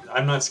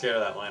 I'm not scared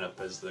of that lineup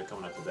as they're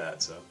coming up to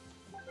bat. So,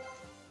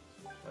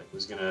 like,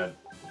 who's gonna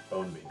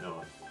bone me? No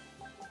one.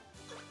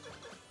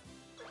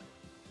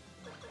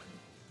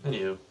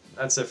 Anywho,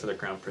 that's it for the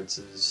Crown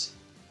Princes.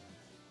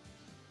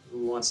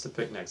 Who wants to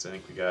pick next? I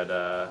think we got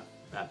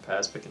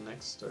mattpaz picking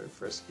next, or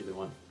first, either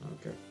one. I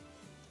don't care.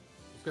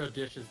 Let's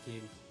go Dish's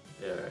team.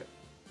 Yeah, right.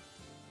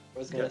 I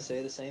was gonna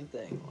say the same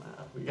thing.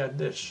 Wow, we got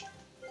Dish.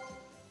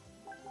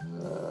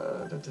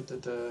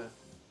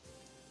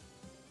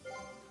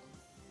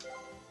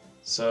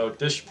 So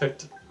Dish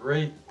picked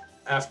right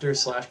after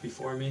 /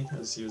 before me,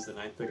 as he was the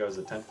 9th pick. I was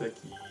the 10th pick.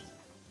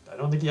 I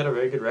don't think he had a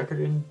very good record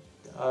in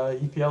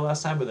EPL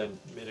last time, but then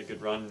made a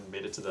good run,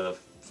 made it to the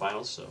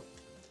finals,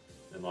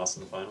 and lost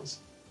in the finals.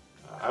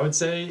 I would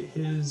say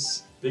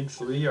his big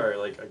three are,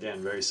 like,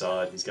 again, very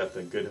solid. He's got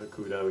the good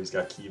Hakudo, he's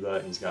got Kiba,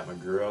 and he's got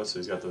Maguro, so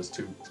he's got those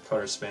 2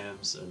 cutter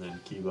spams, and then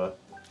Kiba,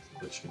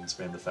 which can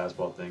spam the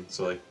fastball thing.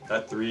 So, like,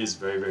 that 3 is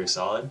very, very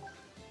solid.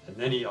 And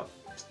then he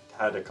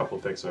had a couple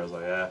picks where I was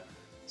like, yeah.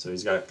 So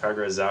he's got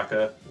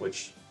Kagura,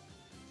 which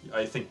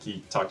I think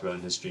he talked about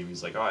in his stream.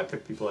 He's like, I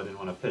picked people I didn't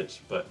want to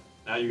pitch, but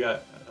now you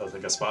got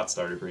like a spot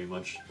starter pretty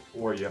much,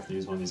 or you have to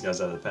use one of these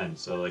guys out of the pen.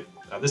 So like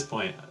at this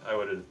point, I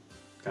would have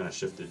kind of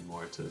shifted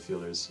more to the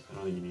fielders. I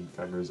don't think you need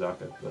Kagura,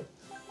 but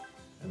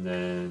and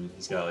then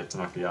he's got like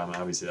Tanakayama.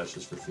 Obviously, that's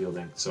just for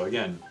fielding. So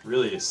again,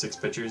 really 6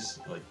 pitchers.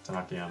 Like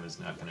Tanakayama is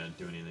not going to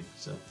do anything.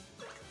 So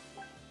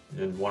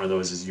and one of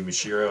those is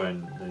Yumashiro,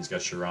 and then he's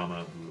got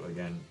Shirama, who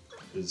again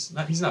he's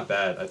not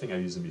bad. I think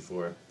I've used him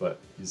before, but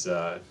he's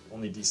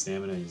only D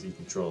stamina, he's E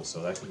control,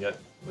 so that can get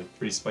like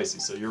pretty spicy.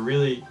 So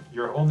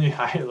your only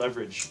high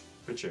leverage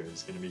pitcher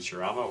is going to be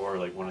Shirama or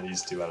like one of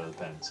these 2 out of the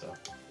pen. So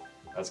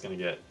that's going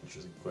to get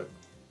interesting quick.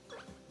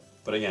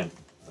 But again,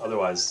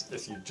 otherwise,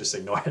 if you just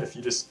ignore it, if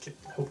you just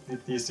hope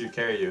these 2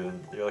 carry you, then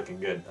you're looking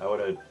good. I would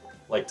have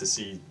liked to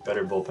see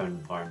better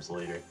bullpen arms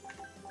later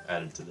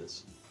added to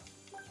this.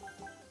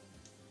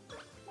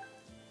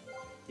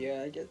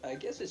 Yeah, I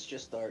guess it's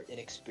just our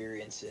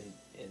inexperience in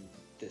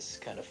this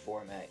kind of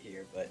format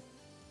here, but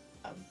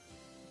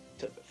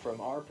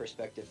from our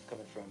perspective,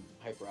 coming from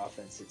hyper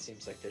offense, it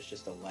seems like there's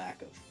just a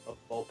lack of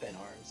bullpen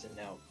arms, and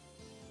now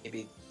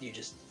maybe you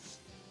just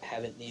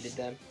haven't needed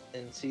them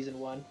in season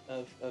 1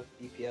 of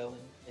EPL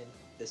in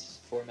this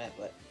format,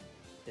 but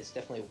it's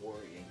definitely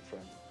worrying from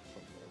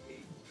where we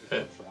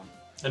come from.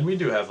 And we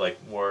do have like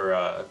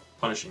more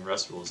punishing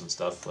rest rules and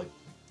stuff, like,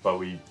 but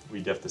we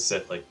have to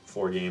sit like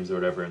 4 games or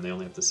whatever, and they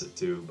only have to sit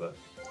 2. But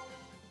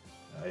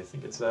I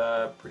think it's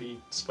pretty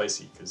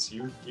spicy because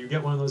you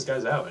get one of those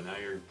guys out, and now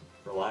you're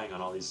relying on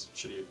all these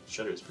shitty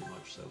shitters pretty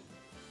much. So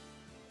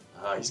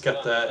he's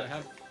got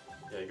that.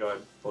 Yeah, go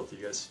ahead, both of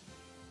you guys.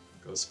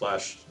 Go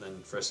Splash, then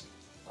Frisk.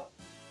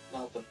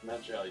 Not to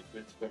mention, like,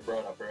 it's been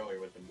brought up earlier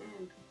with the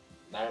mood.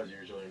 That was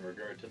usually in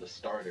regard to the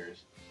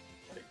starters.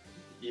 Like,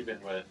 even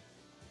with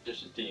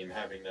Dish's team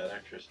having that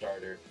extra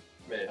starter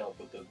may help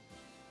with the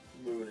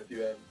mood if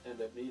you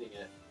end up needing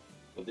it.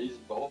 But these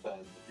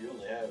bullpens, if you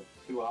only have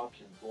 2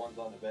 options, one's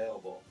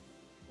unavailable,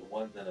 the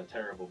one's in a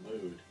terrible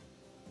mood,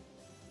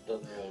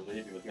 doesn't really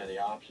leave you with many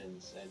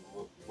options. And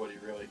what are you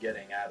really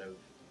getting out of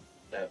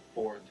that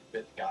 4th,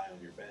 5th guy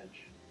on your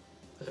bench?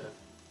 Yeah.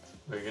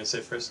 What are you gonna say,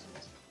 Frisk?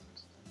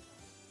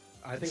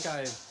 I think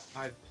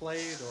I've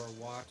played or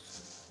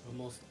watched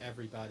almost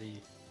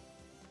everybody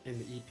in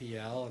the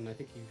EPL, and I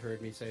think you've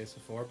heard me say this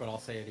before, but I'll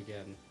say it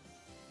again.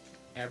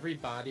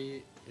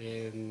 Everybody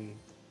in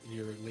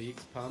your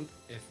league's pump,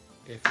 if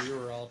you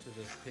were all to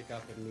just pick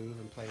up and move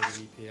and play in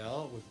the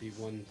EPL, would be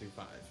 1 through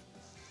 5.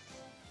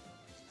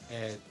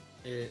 And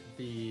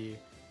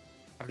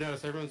I've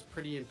noticed everyone's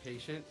pretty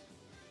impatient.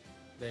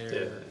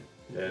 They're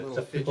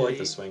people like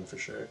the swing for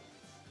sure.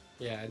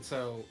 Yeah, and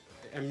so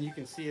I mean you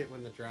can see it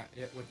when with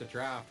the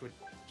draft, which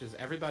is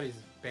everybody's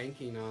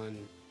banking on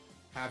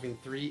having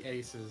 3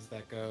 aces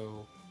that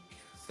go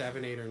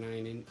 7, 8, or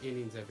 9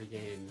 innings every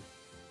game,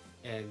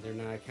 and they're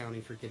not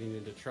accounting for getting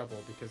into trouble,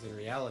 because in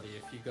reality,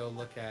 if you go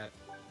look at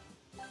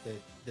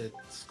the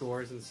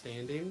scores and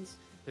standings,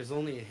 there's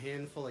only a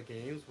handful of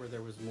games where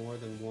there was more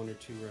than 1 or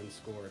 2 runs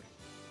scored.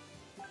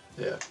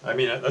 Yeah, I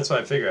mean that's what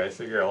I figure. I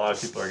figure a lot of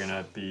people are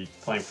gonna be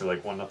playing for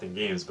like 1-0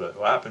 games, but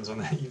what happens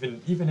when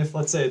even if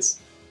let's say it's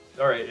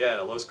all right,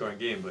 yeah, a low scoring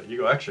game, but you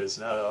go extras,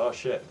 now oh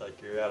shit,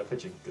 like you're out of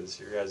pitching because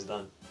your guy's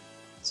done.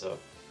 So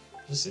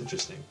just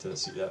interesting to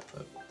see that,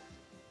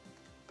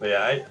 but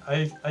yeah,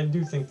 I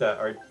do think that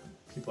our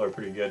people are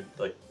pretty good.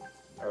 Like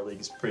our league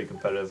is pretty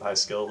competitive, high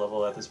skill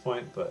level at this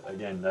point. But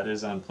again, that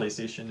is on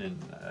PlayStation, and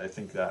I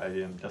think that I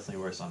am definitely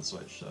worse on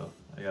Switch. So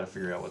I gotta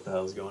figure out what the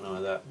hell is going on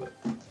with that. But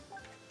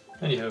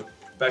anywho,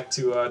 back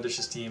to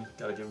Dish's team.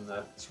 Gotta give him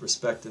the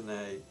respect, and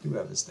they do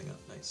have this thing up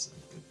nice.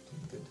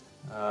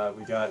 Good.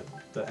 We got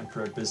the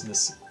Emperor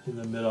Business in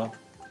the middle.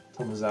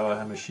 Tomozawa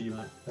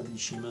Hamishima.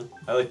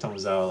 I like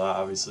Tomozawa a lot,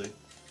 obviously.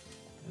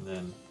 And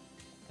then,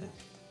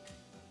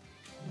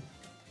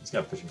 he's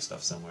got pitching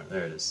stuff somewhere.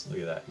 There it is. Look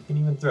at that. He can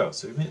even throw.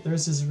 So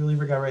there's his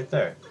reliever guy right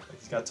there. Like,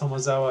 he's got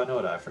Tomozawa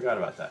Noda. I forgot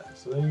about that.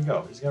 So there you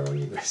go. He's got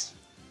relievers.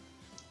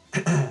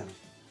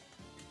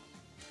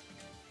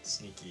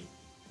 Sneaky.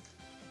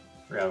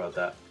 Forgot about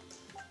that.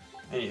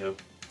 Anywho.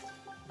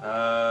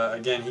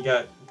 Again, he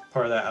got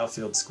part of that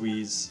outfield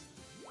squeeze.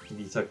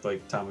 He took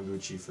like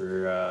Tamaguchi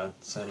for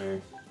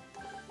center.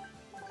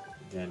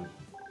 Again,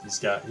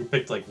 he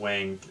picked like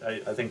Wang.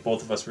 I think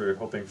both of us were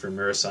hoping for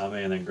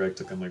Murasame, and then Greg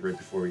took him like right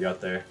before we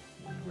got there.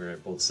 And we were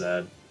both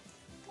sad.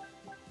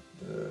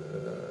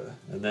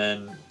 And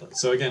then,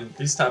 so again,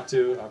 these top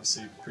 2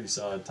 obviously pretty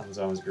solid.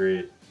 Tomozawa's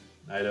great.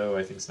 Naito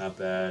I think is not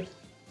bad.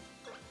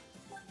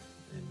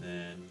 And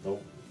then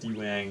D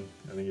Wang,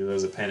 I think there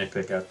was a panic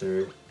pick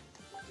after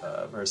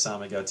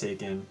Murasame got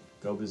taken.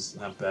 Goba's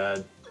not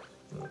bad.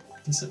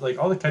 Decent. Like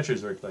all the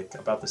catchers were like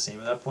about the same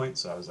at that point,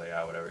 so I was like,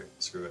 whatever,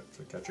 screw it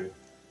for catcher.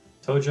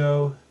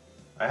 Tojo,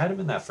 I had him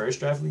in that first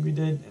draft league we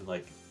did, and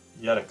like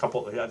he had a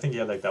couple. I think he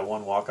had like that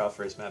one walk-off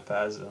versus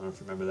mattpaz. I don't know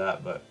if you remember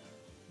that, but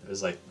it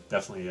was like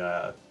definitely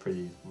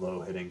pretty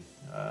low hitting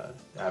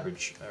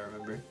average. I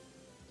remember.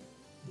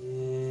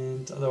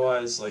 And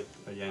otherwise, like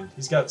again,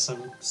 he's got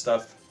some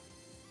stuff.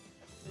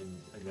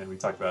 And again, we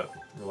talked about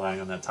relying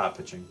on that top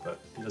pitching, but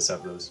he does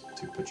have those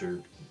 2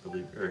 pitcher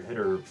reliever or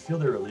hitter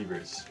fielder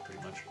relievers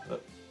pretty much.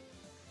 But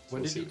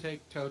when did you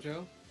take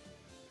Tojo?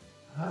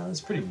 It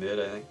was pretty mid,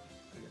 I think.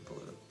 I can pull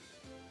it up.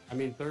 I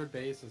mean, third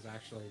base is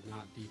actually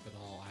not deep at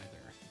all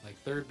either. Like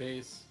third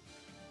base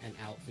and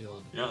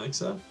outfield. You don't think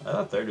so? I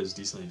thought third was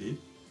decently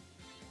deep.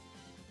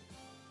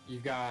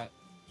 You've got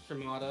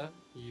Shimada.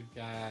 You've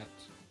got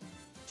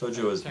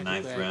Tojo was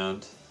 9th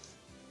round.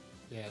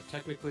 Yeah,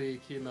 technically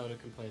Kiyomoto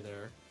can play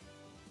there.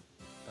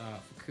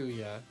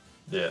 Fukuya.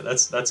 Yeah,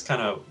 that's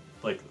kind of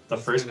like the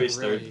first base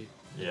really third.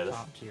 Yeah,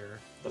 top tier.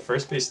 The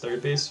first base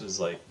third base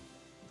was like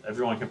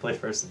everyone can play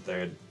first and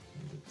third.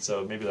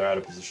 So maybe they're out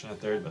of position at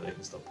third, but they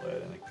can still play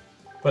it, I think.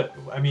 But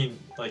I mean,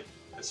 like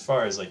as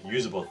far as like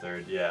usable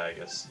third, yeah, I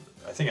guess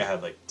I think I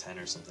had like 10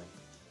 or something.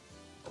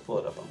 I'll pull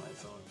it up on my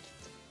phone.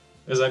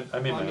 Because I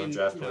made my own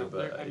draft board,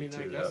 but I tuned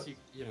it out.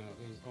 You know,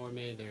 there's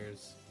Orme,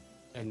 there's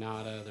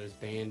Enada, there's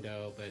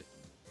Bando, but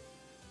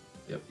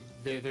Yep.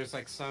 There's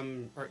like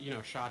some, or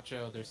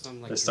Shacho. There's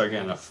some like. They start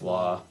getting a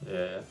flaw.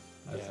 Yeah.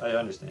 I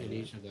understand. In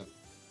each of them.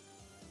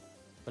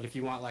 But if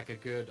you want like a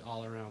good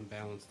all-around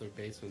balanced third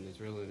baseman,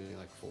 there's really only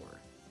like 4.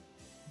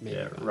 Maybe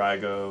yeah, 5.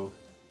 Rigo.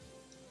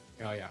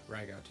 Oh yeah,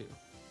 Rigo too.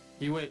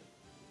 He went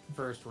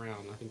first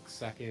round, I think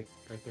second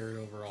or third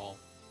overall.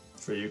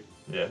 For you?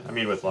 Yeah, I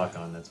mean with lock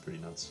on, that's pretty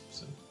nuts.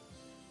 So,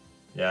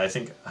 yeah, I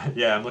think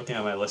I'm looking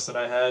at my list that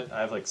I had.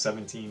 I have like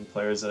 17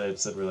 players that I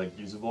said were like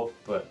usable,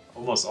 but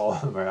almost all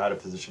of them are out of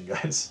position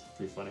guys.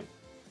 Pretty funny.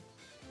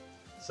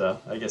 So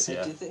I guess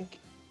yeah.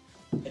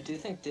 I do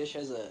think Dish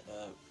has a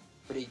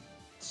pretty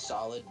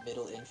solid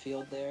middle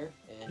infield there,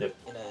 and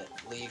in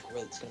a league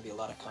where it's going to be a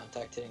lot of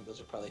contact hitting,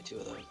 those are probably 2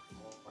 of the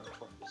more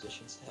important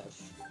positions to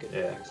have good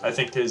players. I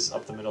think his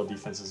up the middle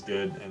defense is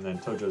good, and then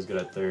Tojo's good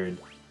at third,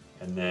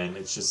 and then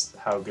it's just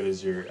how good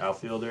is your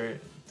outfielder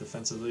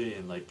defensively,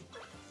 and like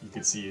you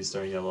could see he's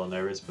starting to get a little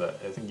nervous, but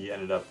I think he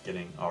ended up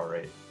getting all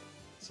right.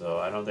 So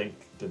I don't think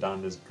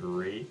Dodon is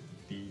great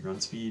B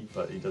run speed,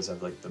 but he does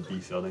have like the B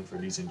fielding for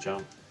a decent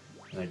jump,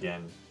 and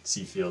again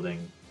C fielding,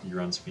 B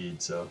run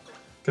speed, so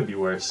could be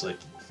worse.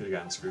 Like he could have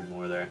gotten screwed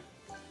more there,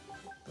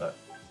 but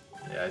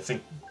yeah, I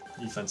think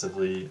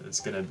defensively it's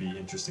going to be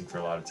interesting for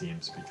a lot of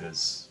teams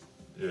because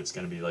it's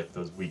going to be like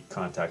those weak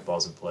contact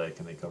balls in play.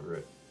 Can they cover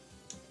it?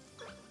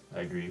 I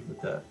agree with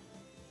that.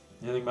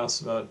 Anything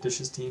else about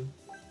Dish's team?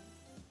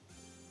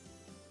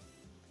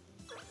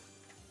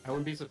 I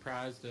wouldn't be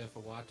surprised if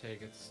Awate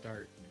gets a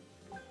start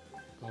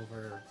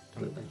over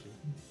Tamaguchi.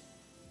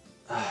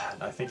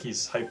 I think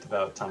he's hyped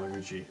about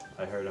Tamaguchi.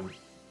 I heard him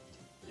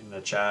in the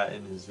chat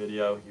in his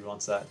video. He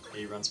wants that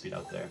A run speed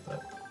out there,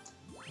 but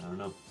I don't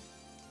know.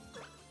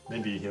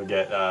 Maybe he'll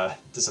get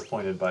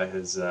disappointed by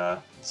his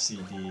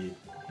CD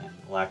and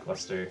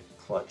lackluster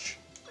clutch.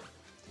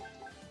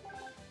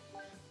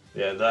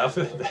 Yeah, the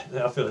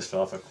outfielders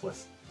fell off a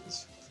cliff.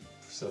 It's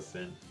so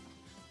thin.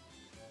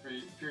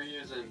 If you're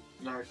using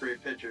not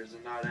great pitchers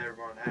and not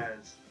everyone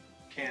has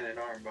cannon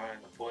arm behind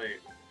the plate,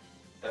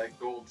 that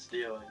gold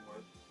stealing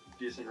with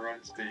decent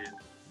run speed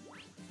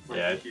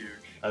might be huge.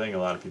 I think a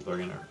lot of people are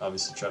gonna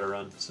obviously try to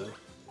run. So,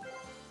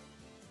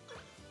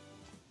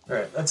 all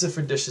right, that's it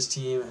for Dish's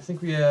team. I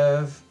think we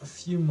have a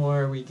few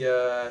more. We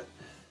got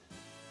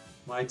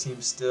my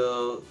team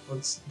still.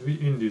 We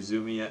didn't do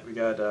Zumi yet. We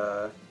got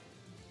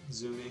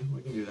Zumi.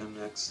 We can do them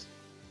next.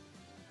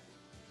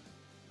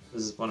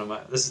 This is one of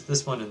my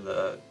this one in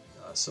the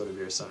Soda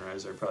Beer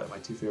Sunrise are probably my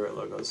 2 favorite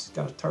logos.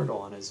 Got a turtle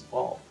on his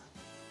ball.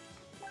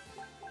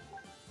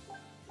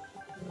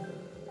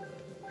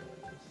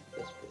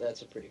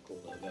 That's a pretty cool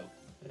logo.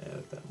 Yeah, I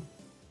like that one.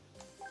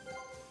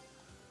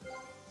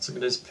 Let's look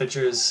at his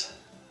pitchers.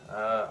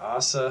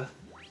 Asa,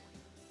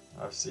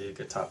 obviously a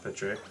good top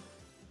pitcher.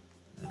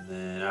 And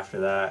then after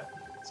that,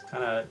 it's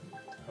kind of,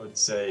 I would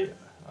say,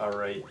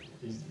 alright.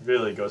 He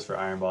really goes for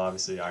Iron Ball,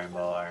 obviously. Iron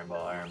Ball, Iron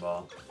Ball, Iron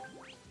Ball.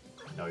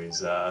 You know,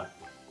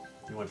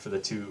 he went for the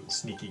 2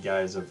 sneaky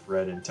guys of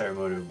Red and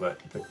Terremoto,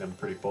 but he picked them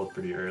both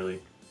pretty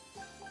early.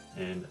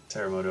 And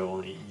Terremoto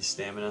only E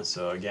stamina,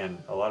 so again,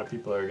 a lot of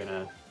people are going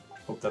to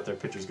hope that their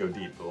pitchers go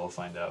deep, but we'll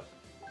find out.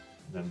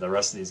 And then the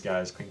rest of these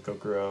guys, Queen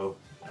Kokoro,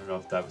 I don't know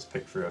if that was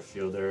picked for a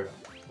fielder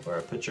or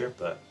a pitcher,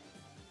 but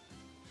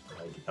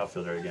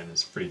outfielder again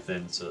is pretty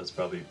thin, so that's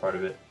probably part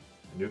of it.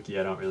 Inuki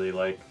I don't really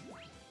like,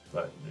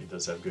 but he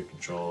does have good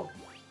control.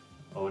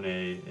 One,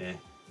 and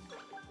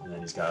then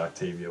he's got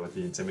Octavia with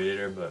the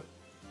Intimidator, but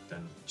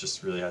then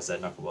just really has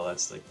that knuckleball.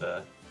 That's like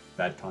the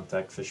bad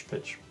contact fish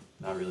pitch,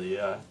 not really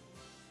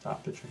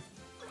top pitcher.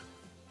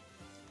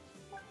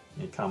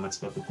 Any comments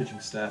about the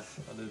pitching staff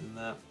other than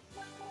that?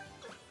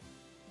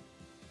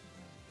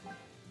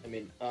 I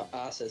mean,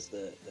 Asa's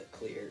the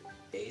clear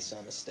ace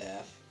on the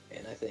staff,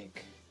 and I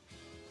think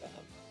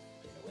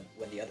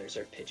when the others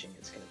are pitching,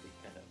 it's going to be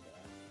kind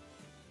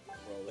of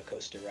a roller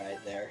coaster ride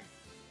there.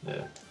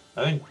 Yeah,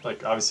 I think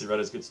like obviously Red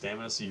has good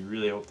stamina, so you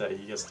really hope that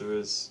he gets through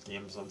his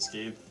games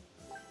unscathed.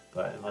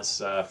 But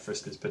unless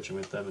Frisk is pitching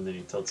with them and then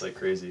he tilts like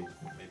crazy,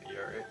 maybe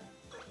you're alright.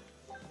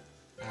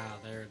 Ah,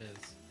 there it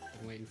is.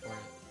 Been waiting for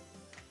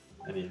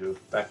it. Anywho,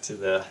 back to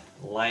the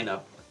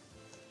lineup.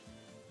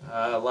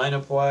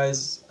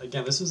 Lineup-wise,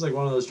 again, this was like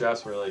one of those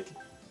drafts where like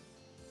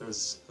there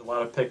was a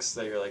lot of picks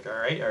that you're like, all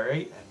right,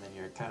 and then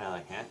you're kind of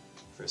like,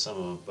 for some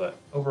of them. But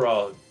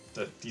overall,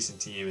 a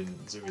decent team, and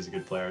Zumi's a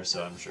good player,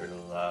 so I'm sure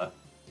he'll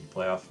be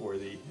playoff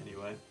worthy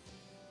anyway.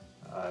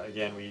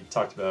 Again, we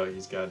talked about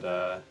he's got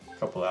a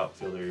couple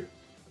outfielder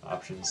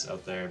options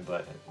out there,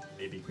 but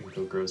maybe Queen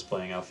Kokoro's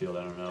playing outfield.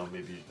 I don't know.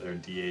 Maybe they're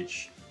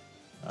DH.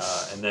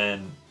 And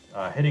then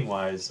hitting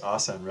wise,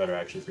 Asa and Red are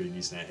actually pretty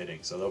decent at hitting,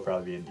 so they'll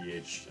probably be in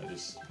DH. I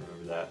just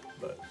remember that.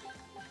 But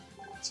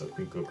so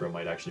Queen Kokoro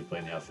might actually play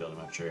in the outfield. I'm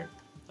not sure.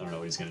 I don't know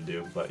what he's gonna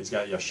do, but he's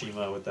got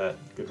Yashima with that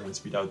good run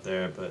speed out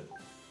there, but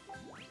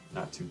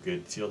not too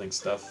good fielding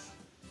stuff.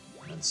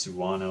 And then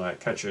Suwano at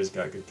catcher's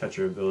got good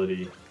catcher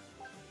ability.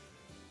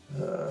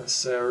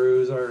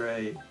 Saru's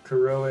alright.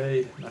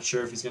 Kuroe, not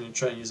sure if he's going to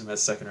try and use him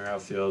as second or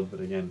outfield,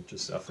 but again,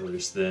 just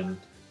outfielder's thin.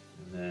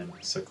 And then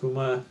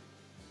Sakuma,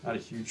 not a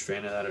huge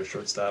fan of that at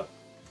shortstop.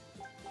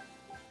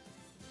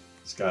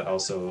 He's got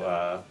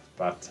also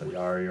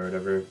Bakhtiari or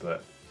whatever,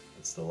 but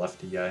it's the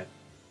lefty guy.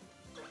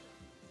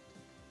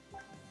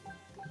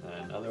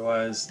 And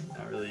otherwise,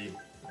 not really.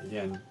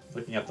 Again,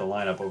 looking at the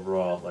lineup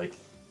overall, like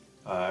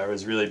I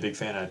was really a big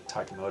fan of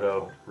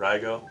Takimoto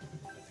Raigo.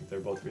 I think they're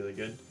both really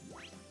good,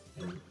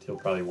 and he'll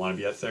probably want to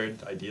be at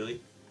third, ideally.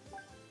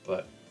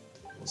 But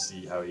we'll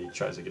see how he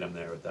tries to get him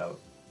there without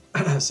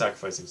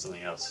sacrificing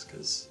something else,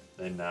 because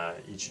then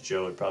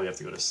Ichijo would probably have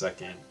to go to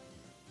second.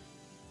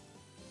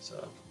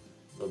 So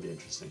it'll be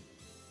interesting.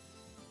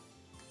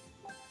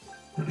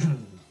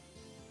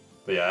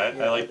 But yeah,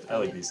 I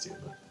like these two,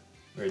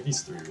 or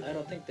these three. Really. I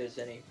don't think there's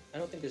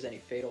any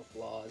fatal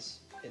flaws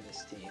in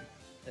this team.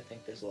 I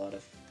think there's a lot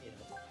of, you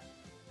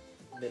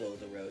know, middle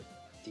of the road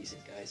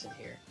decent guys in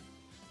here.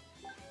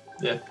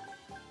 Yeah.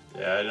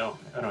 Yeah, I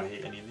don't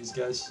hate any of these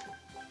guys.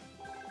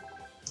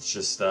 It's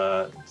just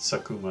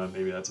Sakuma,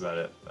 maybe that's about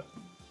it. But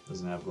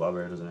doesn't have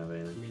Glover, doesn't have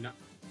anything. I mean,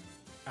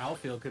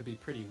 outfield could be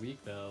pretty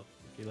weak though.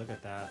 If you look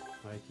at that,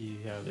 like you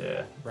have.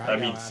 Yeah. Raigo I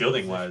mean, out of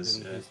fielding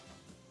position, wise, yeah.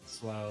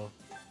 Slow.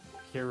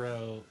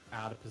 Hero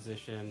out of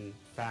position,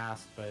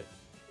 fast, but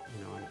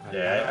you know,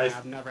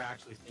 I've never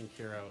actually seen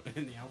Hero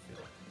in the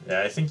outfield.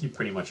 Yeah, I think you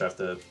pretty much have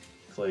to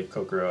play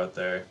Kokoro out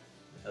there.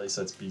 At least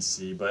that's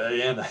BC. But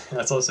again,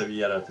 that's also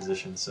be out of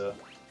position. So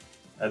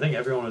I think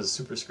everyone was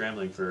super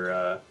scrambling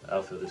for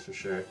outfielders for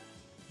sure.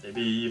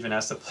 Maybe he even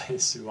has to play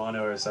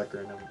Suwano or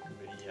Sakura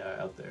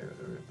out there.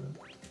 Or whatever,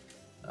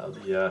 but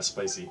that'll be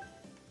spicy.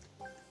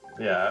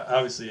 But yeah,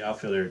 obviously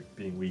outfielder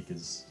being weak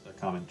is a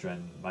common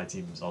trend. My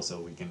team is also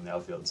weak in the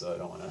outfield, so I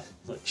don't want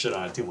to shit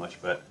on it too much.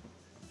 But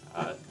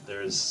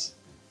that's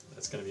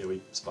going to be a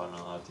weak spot on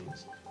a lot of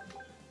teams.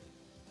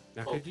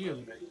 Now, could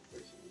you?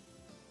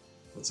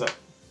 What's up,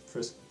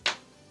 Frisk?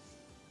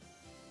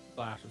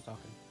 Flash was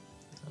talking.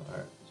 All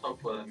right.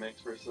 Hopefully that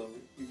makes for some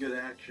good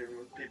action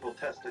with people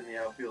testing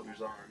the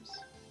outfielders' arms.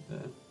 Yeah.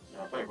 You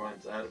know, if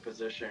everyone's out of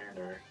position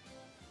or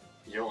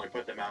you only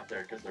put them out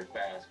there because they're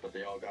fast, but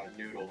they all got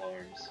noodle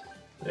arms.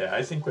 Yeah,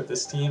 I think with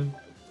this team,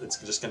 it's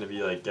just going to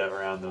be like get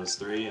around those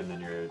three, and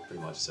then you're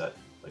pretty much set.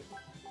 Like,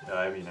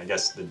 I mean, I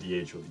guess the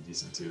DH will be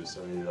decent too.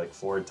 So maybe like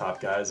 4 top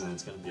guys, and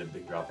it's going to be a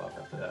big drop off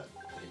after that,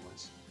 pretty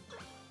much.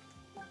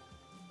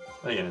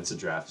 Again, it's a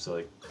draft, so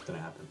like it's going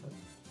to happen.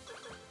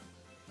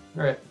 But...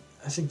 All right,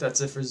 I think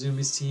that's it for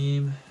Zumi's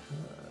team.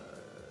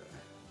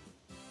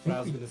 What I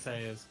was going to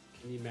say is,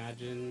 can you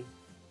imagine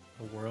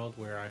a world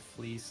where I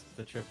fleeced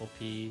the Triple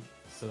P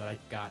so that I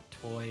got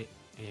Toy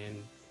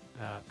and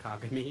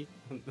Kagami?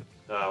 Oh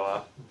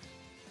wow.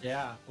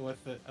 Yeah,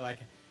 with the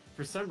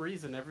for some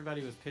reason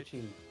everybody was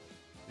pitching.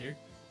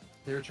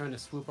 They were trying to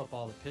swoop up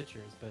all the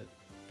pitchers, but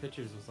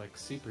pitchers was like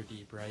super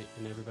deep, right?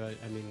 And everybody,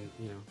 I mean,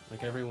 you know,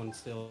 like everyone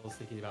still was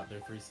thinking about their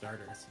 3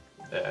 starters.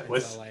 Yeah,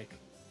 so like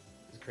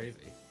it's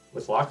crazy.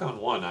 With lock on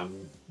 1,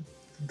 I'm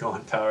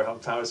going power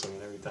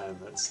swinging every time.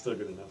 That's still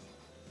good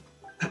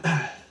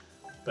enough.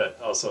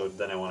 But also,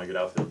 then I want a good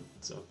outfit,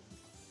 so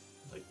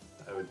like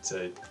I would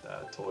say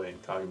Toy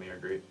and Kagami are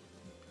great.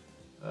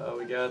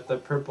 We got the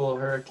Purple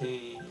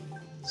Hurricanes,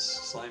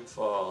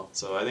 Slimefall.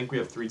 So I think we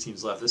have 3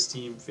 teams left. This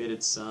team,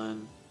 Faded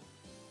Sun,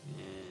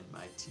 and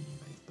my team,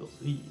 I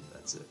believe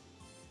that's it.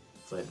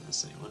 If I didn't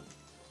miss anyone.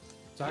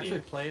 So I actually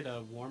played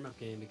a warm-up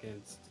game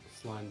against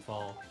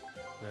Slimefall,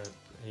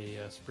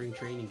 a spring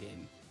training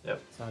game.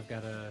 Yep. So I've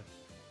got a...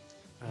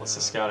 What's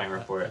the scouting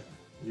report?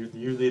 You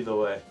lead the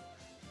way.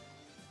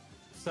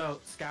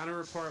 So, scouting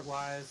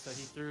report-wise, so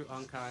he threw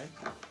Unkai,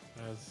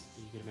 as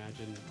you can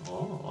imagine.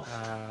 Oh.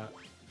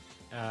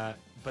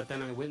 But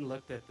then I went and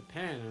looked at the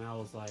pen, and I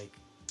was like,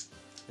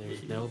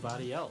 there's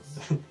nobody else.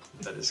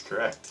 That is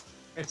correct.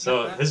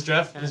 So his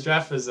draft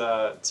is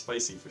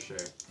spicy for sure.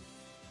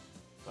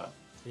 But.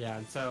 Yeah,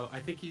 and so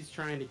I think he's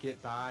trying to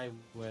get by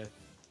with,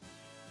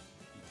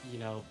 you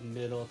know,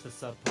 middle to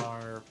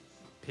subpar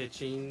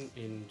pitching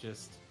and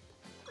just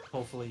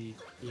hopefully,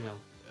 you know,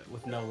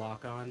 with no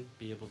lock-on,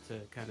 be able to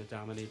kind of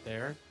dominate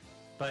there.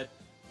 But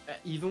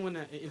even when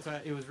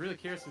it was really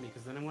curious to me,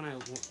 because then when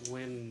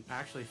I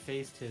actually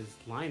faced his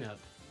lineup,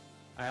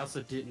 I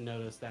also didn't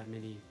notice that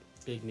many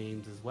big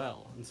names as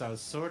well. And so I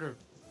was sort of,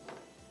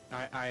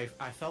 I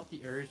felt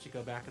the urge to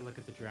go back and look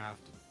at the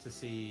draft to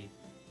see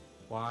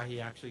why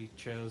he actually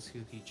chose who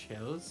he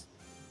chose,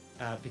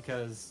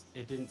 because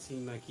it didn't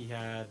seem like he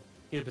had,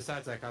 you know,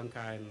 besides like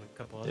Unkai and a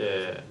couple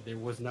others, there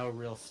was no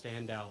real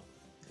standout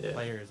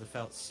players. It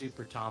felt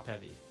super top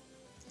heavy.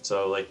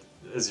 So like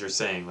as you're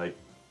saying, like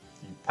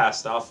you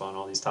passed off on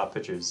all these top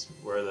pitchers.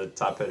 Where are the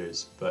top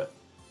hitters? But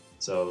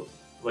so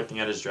looking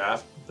at his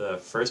draft, the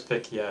first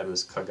pick he had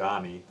was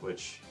Kagami,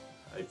 which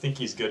I think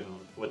he's good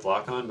with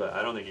lock on, but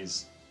I don't think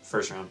he's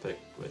first round pick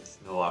with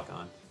no lock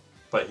on.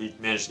 But he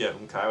managed to get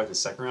Unkai with his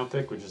second round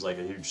pick, which is like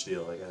a huge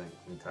steal. Like I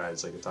think Unkai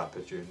is like a top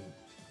pitcher and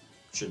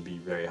should be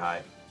very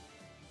high.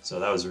 So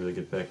that was a really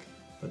good pick.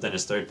 But then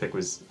his third pick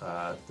was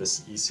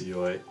this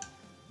Isioi,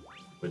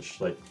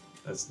 which like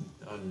that's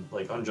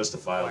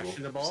unjustifiable.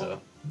 Questionable?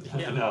 So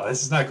Yeah. no,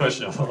 it's not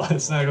questionable.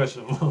 It's not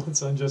questionable.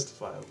 It's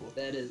unjustifiable.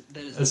 That is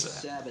a As-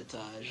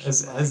 sabotage.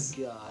 as-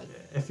 My God.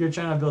 If you're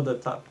trying to build a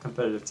top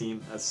competitive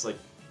team, that's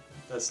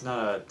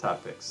not a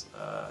top picks.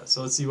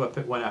 So let's see what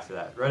went after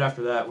that. Right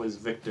after that was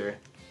Victor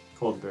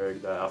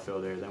Koldberg, the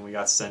outfielder. Then we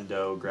got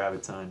Sendo,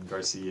 Graviton,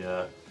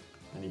 Garcia,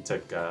 and he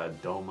took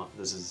Doma.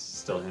 This is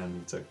still him.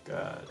 He took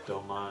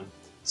Doman.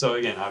 So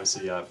again,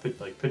 obviously,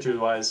 pitchers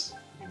wise,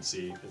 you can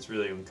see it's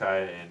really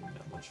Unkai and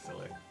a bunch of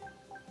filler.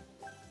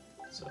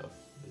 So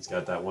he's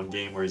got that one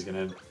game where he's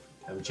gonna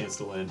have a chance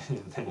to win,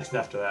 and then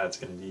after that, it's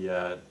gonna be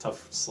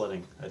tough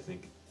sledding, I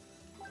think.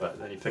 But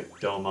then he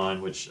picked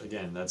Doman, which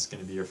again, that's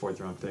gonna be your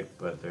 4th round pick.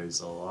 But there's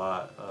a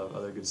lot of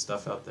other good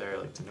stuff out there,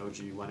 like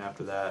Tenoji went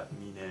after that,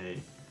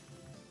 Mine,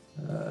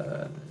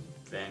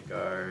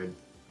 Vanguard,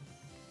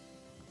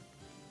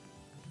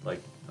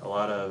 like a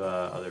lot of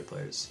other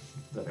players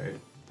that are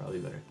probably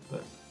better.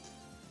 But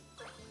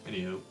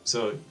anywho,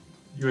 so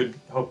you would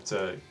hope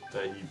that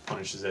he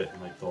punishes it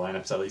and like the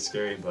lineup's at least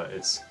scary, but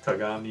it's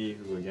Kagami,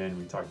 who again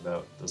we talked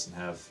about doesn't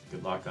have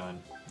good lock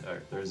on.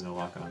 There is no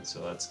lock on,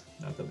 so that's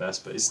not the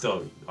best, but he's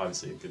still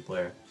obviously a good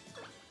player.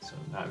 So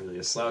not really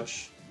a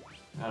slouch.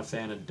 Not a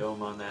fan of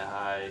Domon that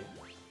high.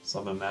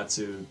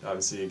 Samamatsu,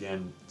 obviously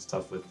again, it's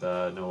tough with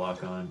no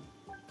lock on.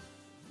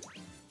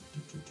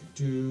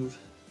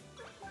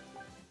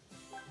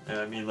 And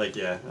I mean, like,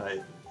 yeah,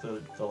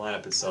 the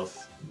lineup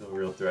itself, no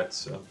real threat,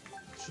 so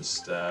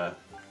just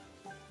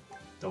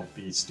don't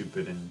be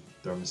stupid and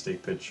throw a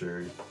mistake pitch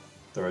or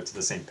throw it to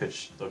the same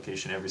pitch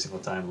location every single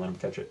time and let him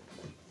catch it.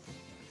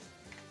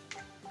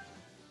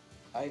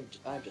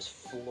 I'm just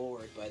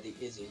floored by the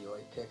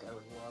Izuyori pick. I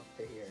would love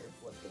to hear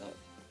what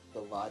the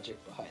logic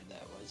behind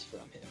that was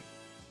from him.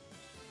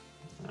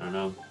 I don't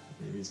know.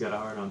 Maybe he's got a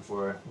hard on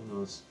for her. Who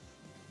knows?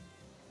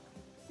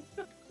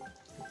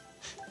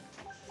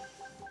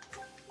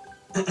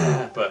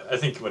 But I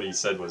think what he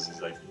said was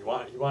he's like he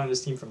wanted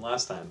his team from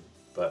last time,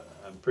 but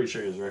I'm pretty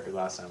sure his record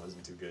last time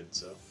wasn't too good.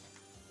 So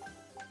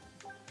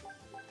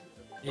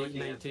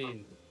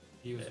 8-19.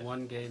 He was Yeah.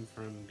 1 game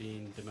from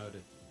being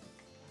demoted.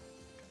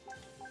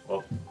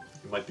 well,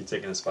 he might be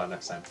taking a spot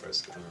next time for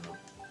us. I don't know.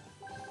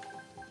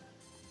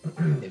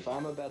 If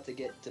I'm about to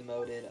get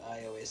demoted,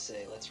 I always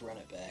say, let's run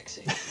it back.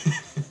 See?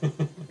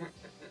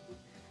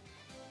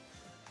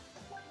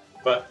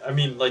 But I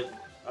mean, like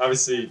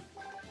obviously,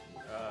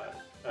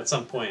 at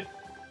some point,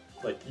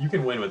 like you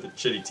can win with a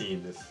shitty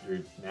team if you're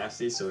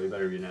nasty. So you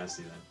better be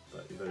nasty then.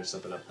 But you better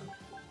step it up then.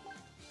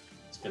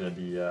 It's gonna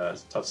be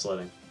tough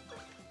sledding.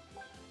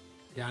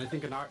 Yeah, I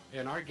think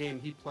in our game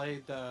he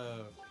played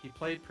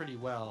pretty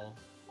well,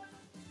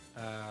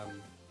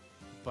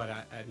 but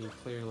I mean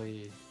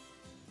clearly,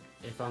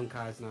 if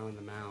Unkai's not on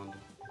the mound,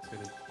 it's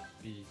gonna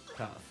be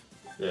tough.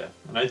 Yeah,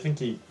 and I think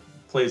he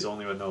plays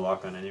only with no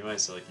lock on anyway,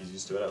 so like he's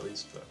used to it at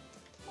least. But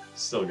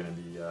it's still gonna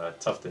be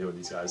tough to hit with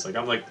these guys. Like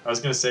I was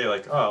gonna say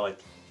like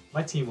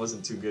my team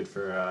wasn't too good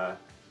for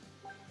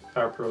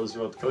Power Pros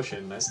World Koshin,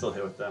 and I still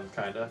hit with them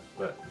kinda.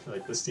 But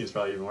like this team's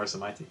probably even worse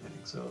than my team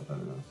hitting, so I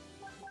don't know.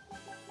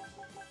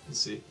 We'll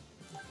see.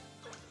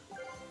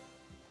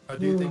 I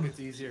do think it's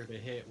easier to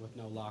hit with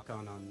no lock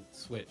on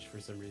Switch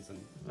for some reason.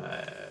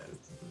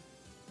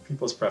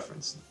 People's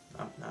preference.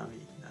 Not me.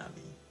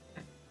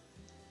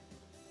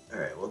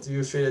 Alright, we'll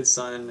do Faded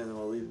Sun and then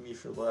we'll leave me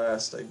for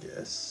last, I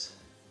guess.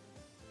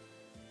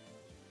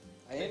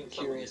 I am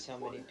curious how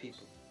many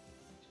people...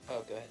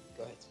 Oh, go ahead,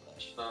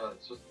 Splash.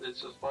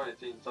 It's just funny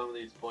seeing some of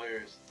these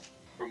players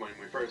from when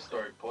we first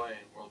started playing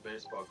World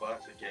Baseball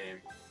Classic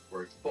game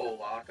where it's full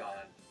lock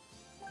on.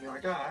 You're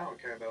like, oh, I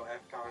don't care about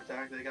F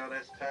contact, they got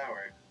S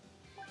power.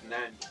 And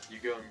then you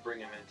go and bring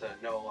them into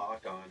no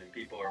lock on and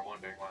people are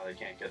wondering why they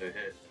can't get a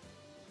hit.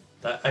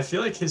 I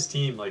feel like his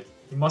team, like,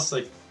 he must,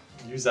 like,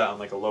 use that on,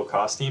 like, a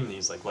low-cost team, and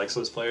he's, like, likes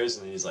those players,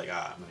 and he's like,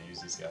 I'm gonna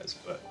use these guys.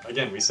 But,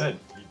 again, we said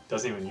he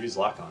doesn't even use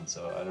lock-on,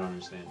 so I don't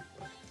understand.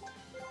 But.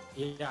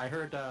 Yeah, I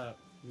heard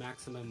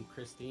Maximum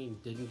Christine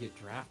didn't get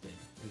drafted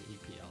in the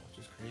EPL, which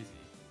is crazy.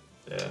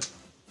 Yeah.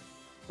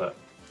 But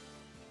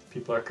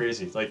people are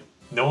crazy. Like,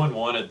 no one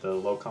wanted the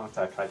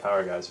low-contact,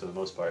 high-power guys for the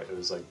most part. It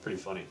was, like, pretty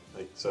funny.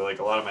 Like, so, like,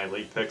 a lot of my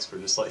late picks were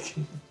just, like...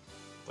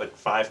 like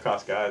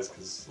 5-cost guys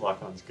because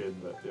lock-on's good,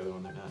 but the other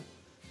one they're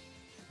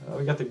not.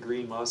 We got the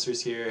green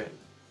monsters here.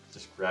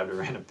 Just grabbed a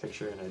random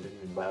picture and I didn't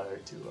even bother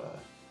to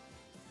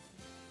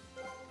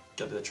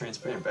get the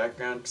transparent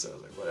background because I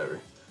was like,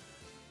 whatever.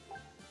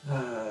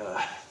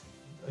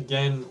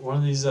 Again, one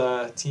of these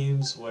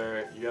teams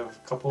where you have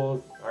a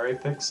couple RA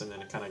picks and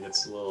then it kind of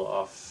gets a little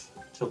off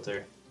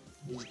kilter.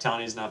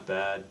 Townie's not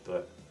bad,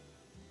 but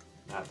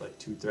not like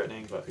too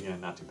threatening, but again,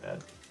 not too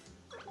bad.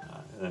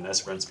 And then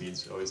S-Run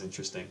Speed's always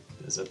interesting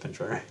as a pinch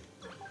runner.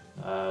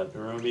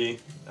 Narumi,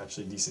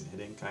 actually decent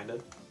hitting, kind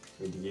of,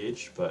 for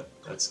DH, but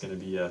that's going to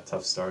be a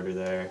tough starter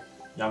there.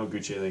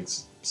 Yamaguchi, I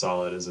think's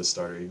solid as a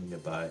starter, you can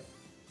get by.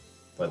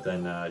 But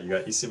then you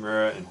got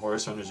Isimura and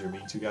Horus Runners, your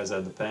main 2 guys out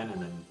of the pen,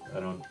 and then I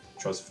don't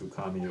trust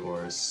Fukami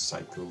or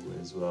Saiko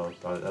as well.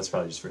 That's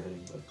probably just for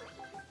hitting,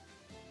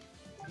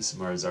 but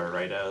Isamura's our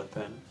right out of the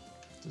pen,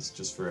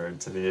 just for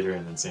Intimidator,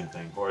 and then same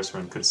thing. Horus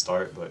Run could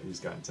start, but he's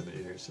got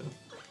Intimidator, so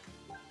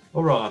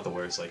overall not the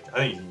worst. Like I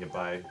think you can get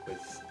by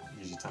with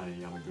Yujitani,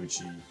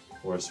 Yamaguchi,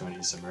 Horus Run,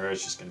 Isamura.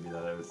 It's just going to be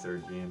that other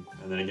third game,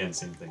 and then again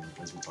same thing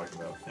as we talked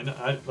about. And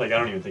I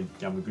don't even think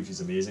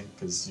Yamaguchi's amazing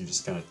because you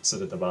just kind of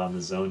sit at the bottom of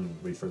the zone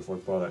and wait for the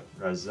fourth ball that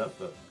rises up,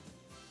 but.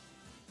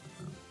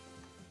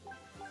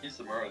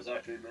 Isamura's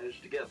actually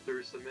managed to get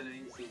through some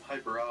innings in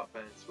hyper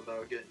offense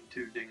without getting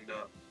too dinged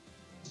up.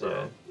 So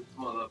Yeah. it's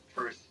one of the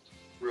first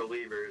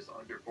relievers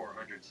under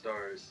 400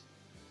 stars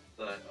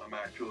that I'm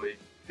actually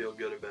feel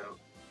good about.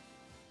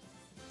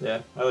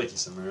 Yeah, I like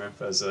Isamura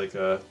as like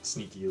a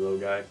sneaky low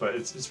guy, but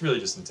it's really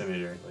just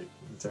Intimidator. Like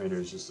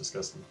Intimidator is just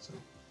disgusting. So.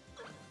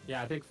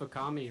 Yeah, I think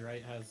Fukami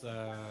right has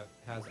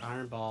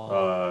Iron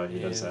Ball. He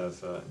does have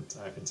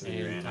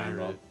Intimidator and Iron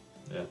Ball.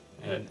 Yeah,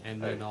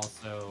 and then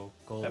also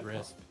Gold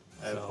Wrist.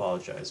 I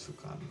apologize,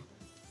 Fukami.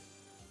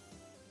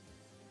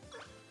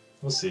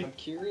 We'll see. I'm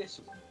curious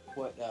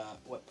what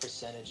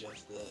percentage of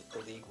the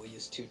league will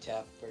use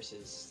 2-tap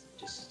versus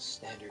just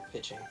standard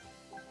pitching.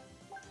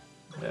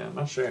 Yeah, I'm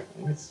not sure. I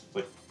think it's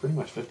like pretty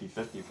much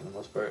 50-50 for the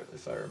most part,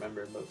 if I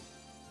remember. But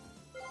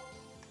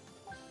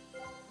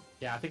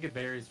Yeah, I think it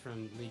varies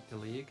from league to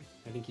league.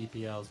 I think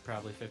EPL is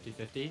probably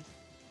 50-50.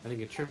 I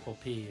think a triple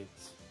P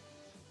it's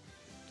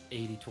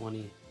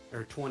 80-20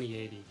 or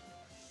 20-80.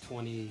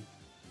 20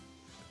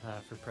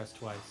 for press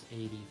twice,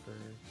 80 for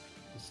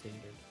the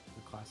standard,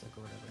 the classic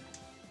or whatever.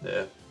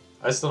 yeah,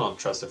 I still don't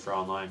trust it for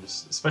online.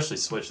 Just especially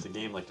Switch, the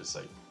game just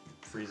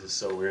freezes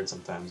so weird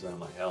sometimes that I'm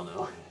like, hell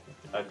no.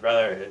 I'd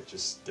rather it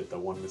just get the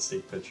one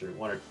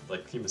or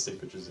like few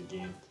mistake pitches a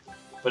game.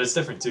 But it's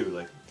different too.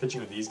 Like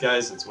pitching with these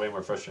guys, it's way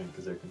more frustrating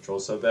because their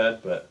control's so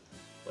bad. But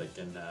like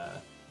in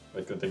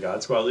like with the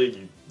God Squad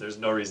League, there's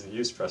no reason to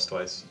use press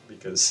twice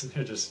because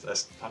they're just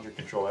that's under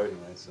control anyway.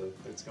 So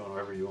it's going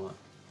wherever you want.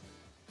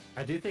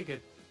 I do think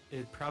it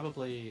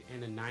probably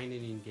in a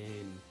 9-inning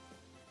game,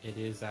 it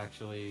is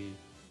actually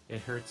it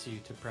hurts you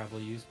to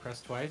probably use press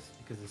twice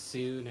because as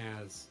soon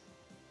as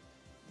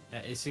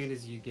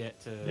you get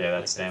to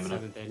that stamina.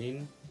 That 7th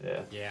inning,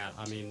 Yeah.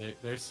 I mean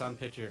there's some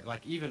pitcher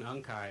like even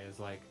Unkai is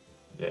like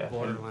Yeah.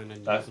 borderline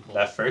unusable.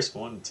 That first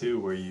one too,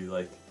 where you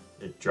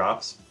it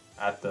drops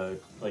at the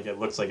it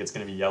looks like it's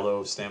gonna be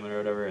yellow stamina or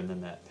whatever, and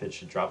then that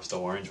pitch drops to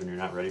orange when you're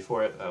not ready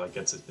for it. That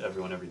gets it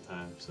everyone every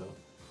time. So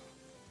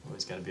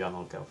always gotta be on the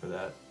lookout for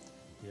that.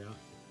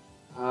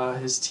 Yeah.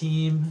 His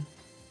team,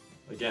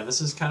 again, this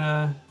is kind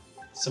of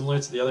similar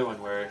to the other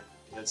one where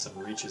he had some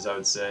reaches. I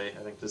would say.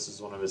 I think this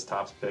is one of his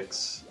top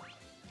picks.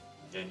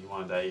 Again, he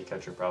wanted that 8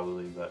 catcher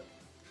probably, but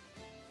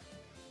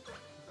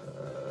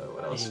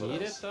what else? Do you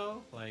need it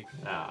though? Like.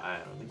 No,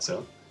 I don't think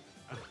so.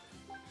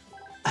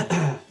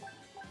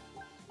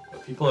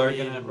 But people are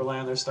going to rely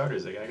on their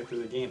starters. They got to get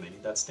through the game. They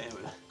need that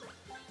stamina.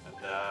 And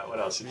what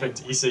else? He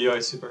picked Issa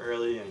Yoi super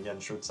early, and again,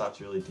 shortstop's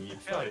really deep. I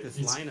feel like this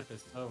lineup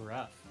is so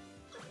rough.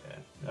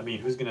 Yeah, I mean,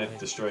 who's going to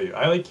destroy you?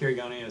 I like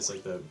Kirigane as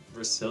the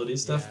versatility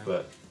stuff,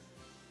 but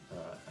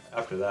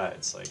after that,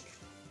 it's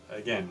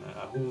again,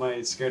 who am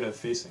I scared of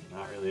facing?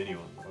 Not really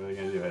anyone. What are they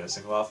going to do? Hit a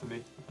single off of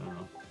me? I don't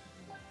know.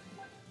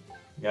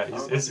 Yeah,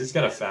 it's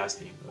got a fast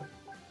team, but.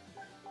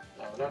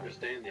 I would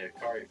understand the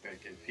Akari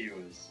pick if he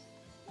was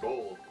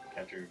gold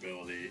catcher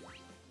ability,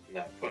 and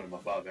that put him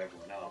above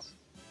everyone else.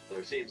 So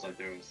it seems like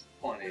there was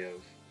plenty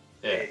of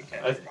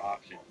catcher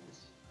options.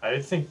 I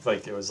think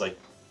it was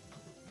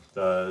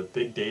the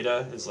big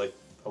data is a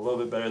little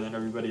bit better than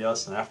everybody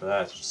else, and after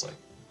that it's just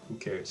who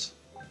cares?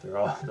 They're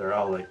all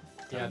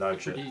kind of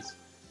dog shit. Deep.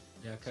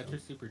 Yeah,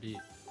 catcher's super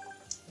deep.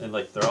 And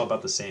they're all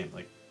about the same,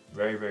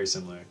 very very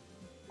similar.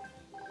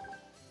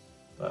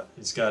 But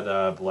he's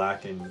got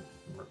Black and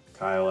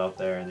Kyle out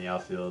there in the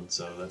outfield,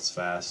 so that's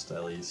fast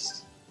at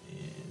least.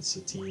 And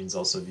Satine's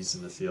also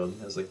decent in the field.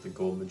 He has the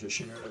gold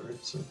magician or whatever.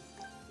 So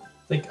I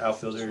think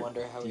outfielder. Just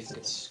wonder how defense. he's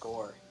gonna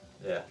score.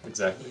 Yeah,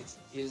 exactly.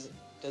 He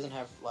doesn't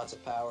have lots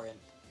of power and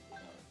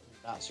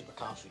not super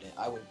confident.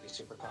 I wouldn't be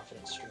super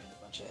confident stringing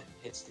a bunch of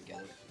hits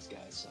together with these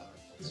guys. So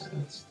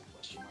that's the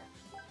question mark.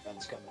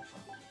 Ben's coming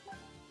from.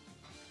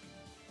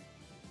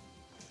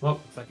 Well,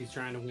 looks like he's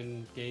trying to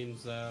win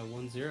games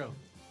 1-0.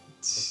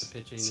 The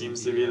pitching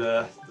seems to be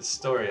the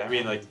story. I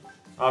mean,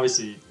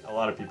 obviously a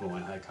lot of people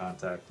went high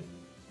contact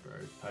or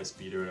high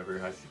speed or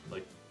whatever.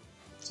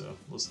 So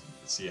we'll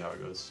see how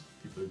it goes.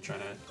 People are trying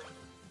to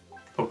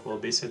poke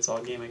little base hits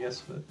all game, I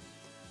guess. But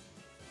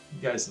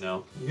you guys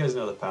know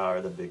the power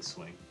of the big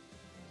swing.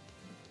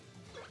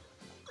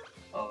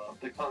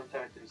 The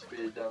contact and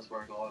speed does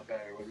work a lot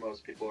better when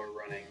most people are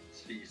running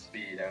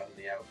speed out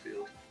in the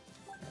outfield.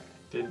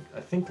 I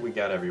think we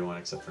got everyone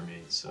except for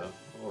me, so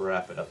we'll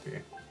wrap it up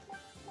here.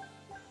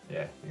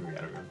 Yeah, I think we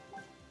got everyone.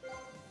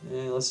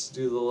 And let's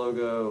do the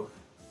logo.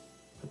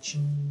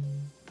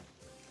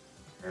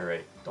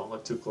 Alright, don't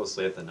look too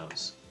closely at the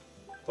nose.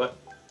 But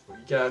we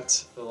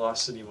got the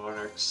Lost City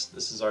Monarchs.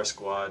 This is our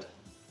squad.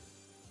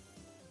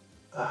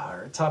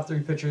 Our top 3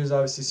 pitchers,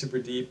 obviously super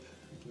deep.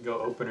 You can can go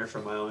opener for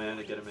my old man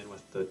to get him in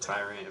with the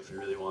Tyrant if you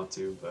really want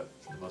to, but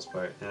for the most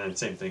part. And then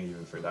same thing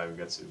even for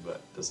Daigugetsu,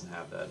 but doesn't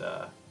have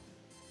that,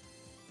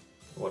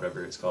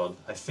 whatever it's called.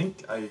 I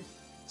think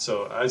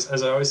so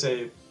as I always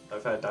say,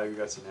 I've had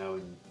Daigugetsu now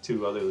in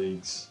 2 other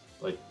leagues.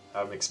 Like,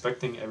 I'm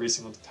expecting every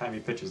single time he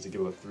pitches to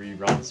give up 3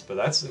 runs, but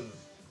that's in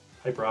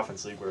Hyper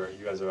Offense League where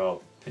you guys are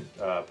all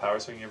power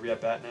swinging every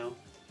at bat now.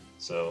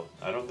 So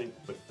I don't think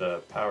with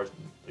the power,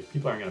 like,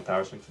 people aren't going to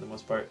power swing for the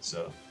most part,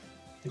 so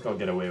I think I'll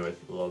get away with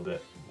a little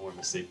bit more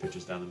mistake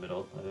pitches down the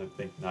middle. I don't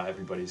think not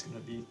everybody's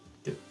going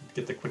to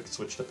get the quick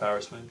switch to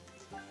power swing.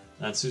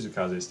 And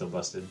Suzukaze is still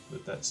busted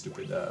with that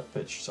stupid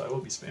pitch, so I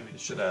will be spamming the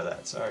shit out of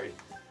that, sorry.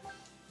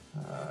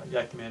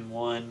 Yakiman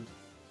 1,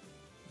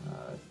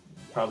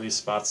 probably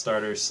spot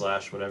starter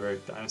 / whatever.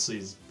 Honestly,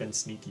 he's been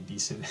sneaky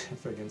decent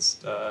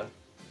against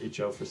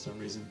HO for some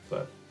reason,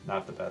 but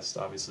not the best,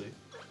 obviously.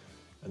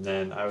 And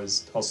then I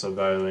was also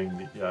valuing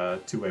the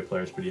 2-way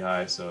players pretty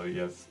high, so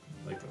you have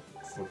like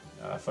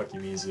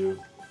Fakimizu,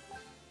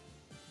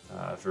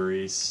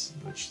 Varese,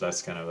 which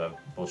that's kind of a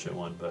bullshit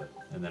one, but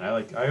and then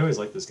I always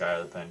like this guy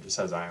out of the pen, just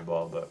has Iron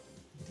Ball, but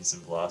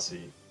decent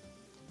velocity.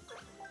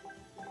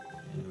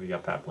 And we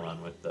got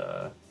Papillon with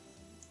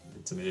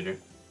Intimidator.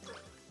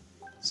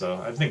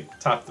 So I think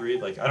top 3,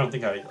 like I don't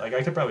think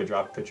I could probably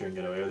drop a pitcher and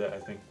get away with it, I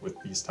think,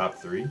 with these top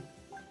 3,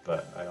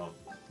 but I don't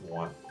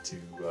want to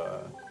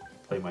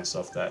play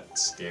myself that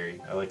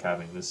scary. I like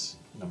having this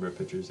number of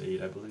pitchers,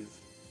 8 I believe.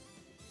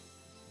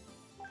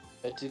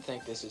 I do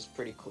think this is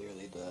pretty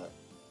clearly the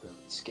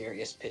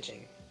scariest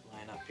pitching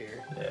lineup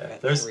here. Yeah,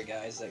 there's 3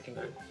 guys that can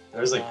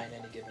there's like 9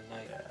 any given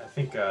night. Yeah, I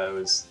think it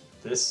was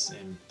this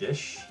and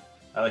Dish.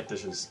 I like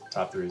Dish's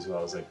top 3 as well.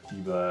 It was like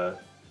Kiba,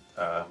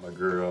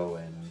 Maguro,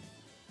 and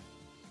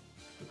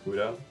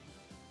Okudo.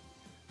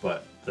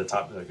 But the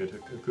top, like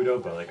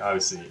Okudo, but like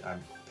obviously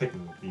I'm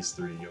picking these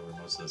 3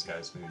 over most of those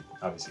guys. Maybe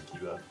obviously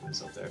Kiba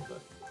is up there,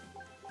 but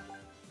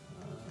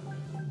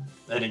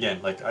and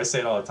again, like I say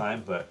it all the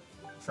time, but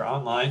for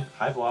online,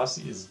 high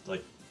velocity is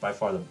like by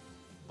far the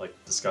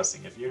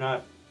disgusting. If you're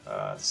not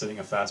sitting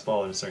a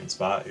fastball in a certain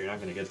spot, you're not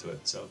going to get to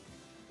it. So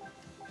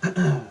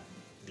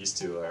these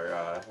 2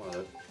 are one of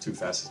the 2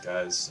 fastest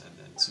guys, and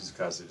then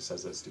Suzukaze just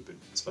has that stupid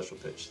special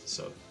pitch.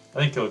 So I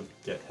think he'll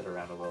get hit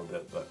around a little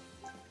bit, but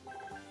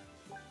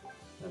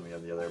then we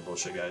have the other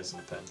bullshit guys in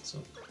the pen. So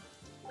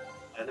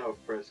I know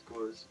Frisk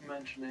was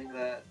mentioning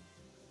that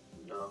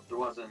there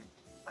wasn't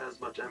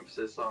as much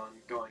emphasis on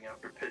going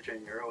after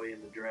pitching early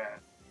in the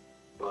draft,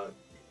 but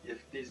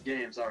if these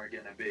games are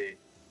going to be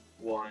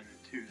 1-2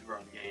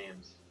 run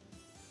games,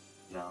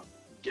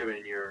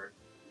 given your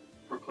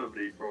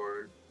proclivity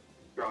for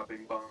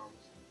dropping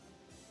bombs,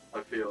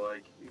 I feel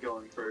like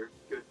going for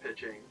good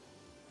pitching,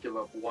 give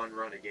up 1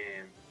 run a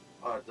game,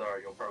 odds are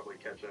you'll probably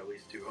catch at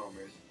least 2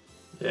 homers.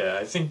 yeah,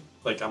 I think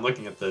like I'm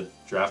looking at the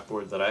draft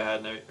board that I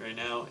had right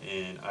now,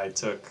 and I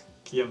took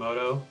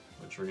Kiyomoto,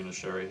 which we're going to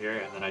show right here,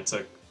 and then I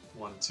took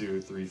 1,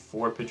 2, 3,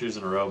 4 pitchers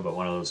in a row, but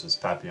one of those was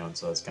Papillon,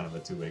 so that's kind of a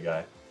 2-way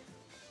guy.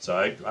 So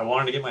I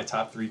wanted to get my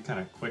top 3 kind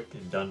of quick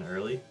and done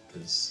early,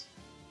 because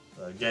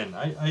again,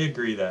 I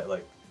agree that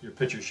like your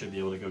pitcher should be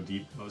able to go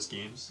deep most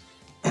games,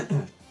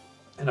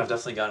 and I've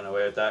definitely gotten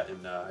away with that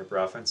in hyper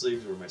offense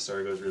leagues where my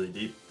starter goes really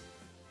deep.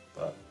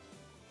 But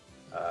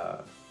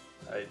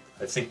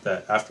I think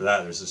that after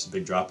that there's just a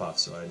big drop off,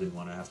 so I didn't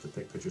want to have to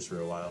pick pitchers for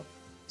a while.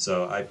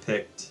 So I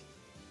picked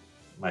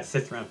my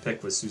 5th round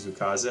pick was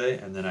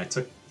Suzukaze, and then I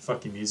took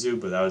Fakimizu,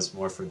 but that was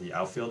more for the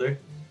outfielder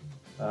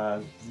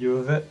view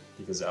of it,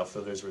 because the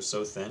outfielders were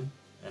so thin,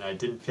 and I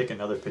didn't pick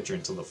another pitcher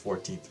until the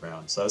 14th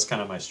round. So that was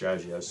kind of my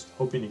strategy. I was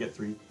hoping to get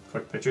 3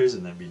 quick pitchers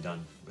and then be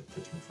done with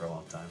pitching for a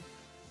long time.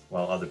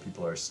 While other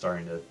people are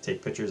starting to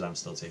take pitchers, I'm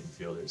still taking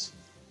fielders.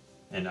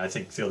 And I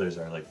think fielders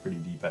are like pretty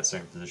deep at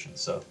certain positions,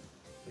 so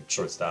like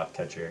shortstop,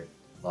 catcher,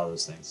 a lot of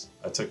those things.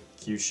 I took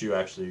Kyushu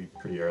actually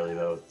pretty early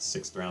though,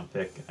 6th round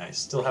pick, and I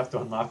still have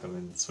to unlock him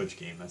in the Switch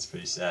game. That's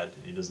pretty sad.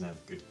 He doesn't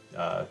have good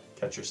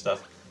catcher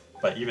stuff.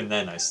 But even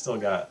then, I still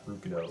got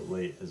Rukudo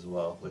late as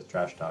well with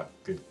Trash Talk.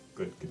 Good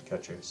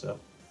catcher. So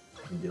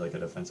I can be like a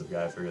defensive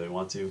guy if I really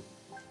want to.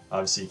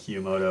 Obviously,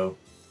 Kiyomoto,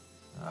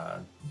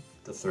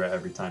 the threat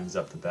every time he's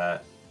up to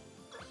bat.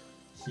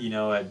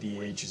 Hino at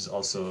DH is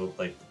also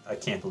like, I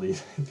can't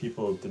believe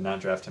people did not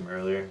draft him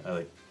earlier.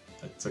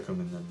 I took him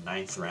in the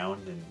 9th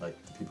round, and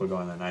like the people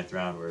going in the 9th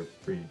round were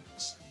pretty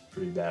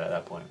bad at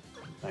that point.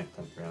 9th,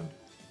 10th round.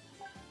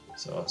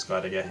 So I was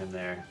glad to get him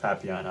there.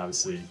 Papillon,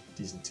 obviously,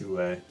 decent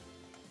 2-way.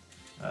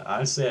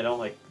 Honestly, I don't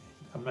like.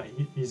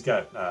 He's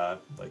got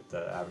like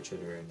the average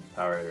hitter and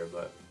power hitter,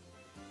 but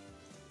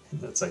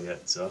that's like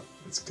it. So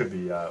it could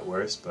be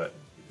worse, but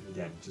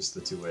again, just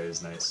the 2-way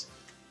is nice.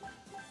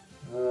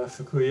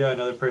 Fukuya,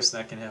 another person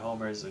that can hit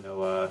homers. I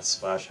know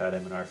Splash had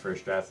him in our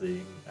first draft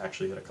league.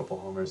 Actually hit a couple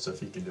homers, so if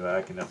he can do it,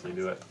 I can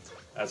definitely do it.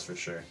 That's for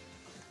sure.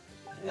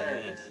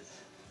 And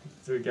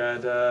we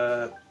got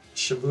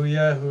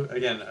Shibuya, who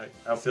again,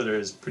 outfielder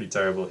is pretty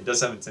terrible. He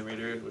does have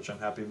Intimidator, which I'm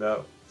happy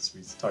about. As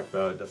we talked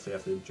about, definitely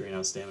have to drain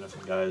out stamina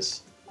from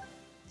guys.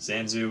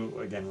 Zanzu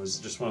again was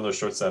just one of those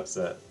shortstops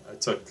that I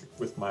took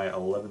with my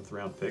 11th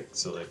round pick.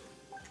 So like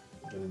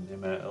getting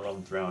him at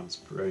 11th round is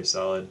very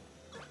solid.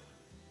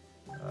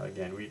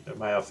 Again,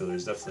 my outfielder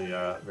is definitely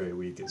very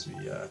weak, as we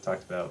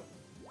talked about.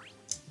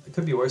 It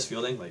could be worse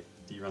fielding, like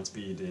D run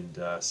speed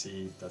and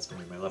C. That's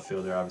going to be my left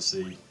fielder,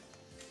 obviously.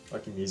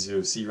 Lucky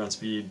Mizu, C run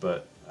speed,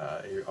 but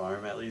your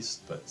arm at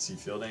least, but C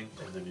fielding.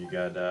 And then you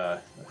got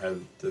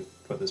had to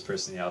put this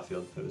person in the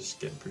outfield. It was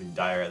getting pretty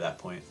dire at that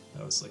point.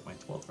 That was like my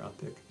 12th round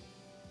pick.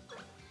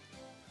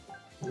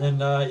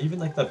 And then even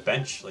like the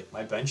bench, like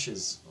my bench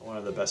is one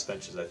of the best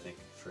benches I think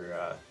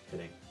for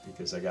hitting,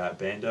 because I got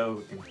Bando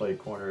who can play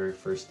corner,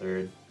 first,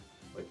 third,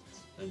 like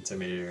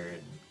Intimidator,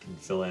 and can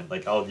fill in.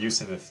 Like I'll use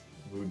him if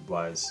mood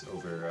wise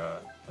over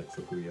like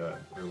Fukuya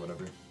or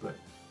whatever. But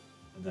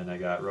and then I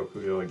got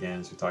Rokudo again,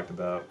 as we talked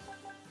about.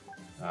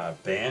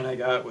 Ban I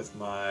got with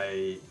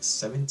my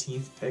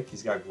 17th pick.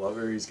 He's got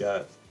Glover. He's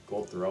got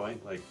gold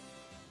throwing. Like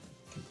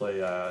can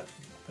play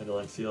middle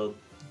infield,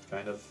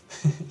 kind of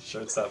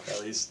shortstop at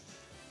least.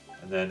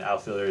 And then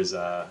outfielder is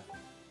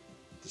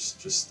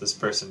just this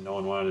person no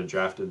one wanted to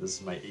draft it. This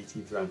is my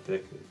 18th round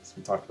pick. As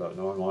we talked about,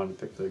 no one wanted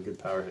to pick the good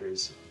power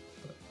hitters.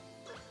 But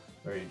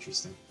very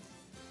interesting.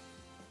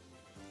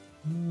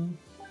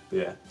 But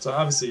yeah, so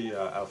obviously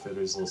outfielder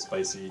is a little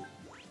spicy.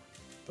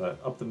 But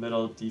up the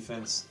middle,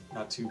 defense,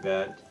 not too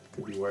bad.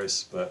 Could be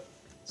worse, but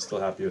still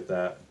happy with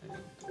that. And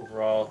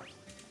overall,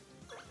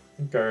 I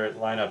think our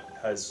lineup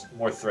has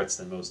more threats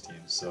than most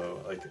teams.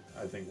 So like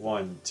I think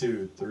 1,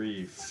 2,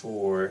 3,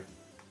 4,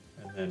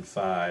 and then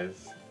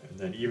 5. And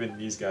then even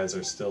these guys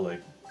are still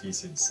like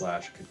decent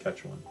 / could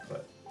catch one,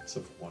 but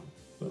except for one.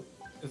 But,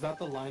 Is that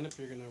the lineup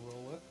you're gonna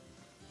roll with?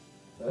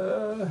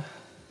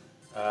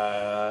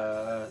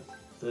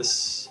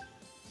 This,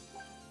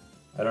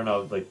 I don't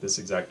know like this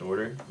exact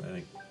order. I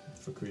think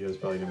Fukuya is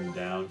probably gonna be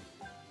down.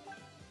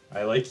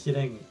 I like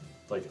hitting,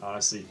 like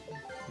honestly,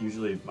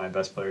 usually my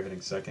best player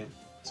hitting second.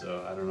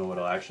 So I don't know what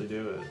I'll actually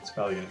do. It's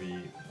probably gonna be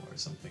or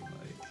something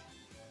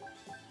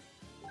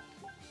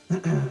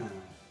like.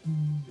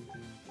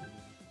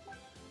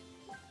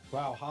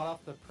 Wow, hot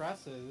off the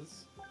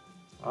presses.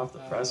 Off the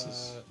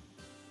presses.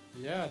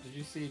 Yeah, did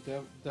you see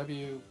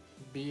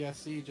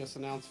WBSC just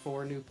announced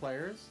 4 new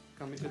players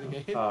coming to the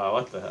game? Oh,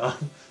 what the hell?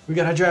 We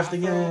got to draft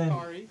again.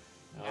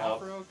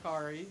 Afro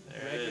Kari,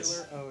 regular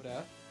is.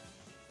 Oda.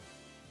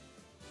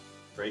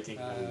 Breaking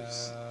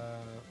news.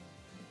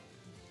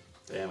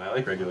 Damn, I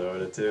like regular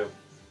Oda too.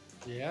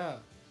 Yeah.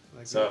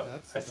 Like So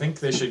I think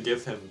they should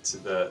give him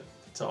to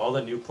all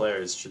the new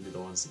players should be the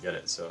ones to get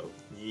it. So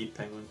Need,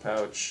 Penguin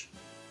Pouch,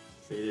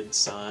 Faded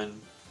Sun,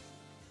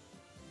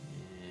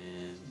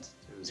 and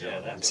it was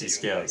MC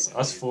Scales.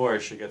 Us 4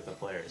 should get the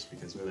players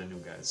because we're the new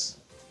guys.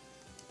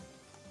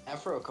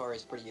 Afro Car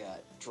is pretty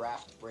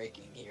draft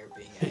breaking here,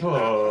 being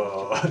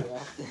Whoa.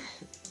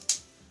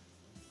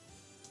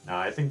 No,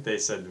 I think they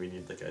said we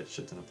need like a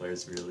shit ton of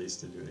players to be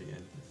released to do it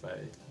again, if I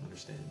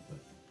understand. But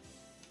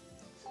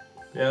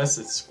yeah, that's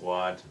its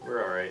squad.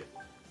 We're all right.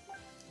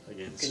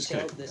 Again, it's just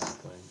gonna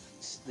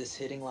this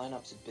hitting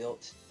lineup's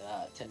built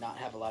to not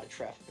have a lot of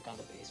traffic on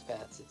the base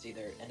paths. It's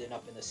either ending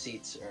up in the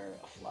seats or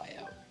a fly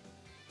out.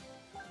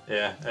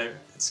 Yeah,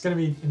 it's gonna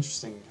be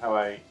interesting how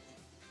I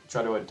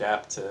try to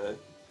adapt to,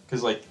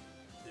 because like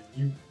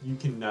you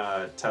can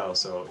tell.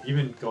 So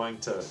even going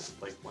to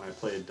like when I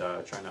played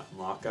trying to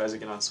unlock guys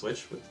again on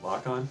Switch with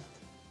lock on,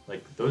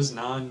 like those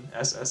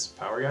non-SS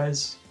power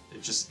guys,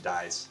 it just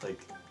dies. Like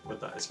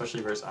with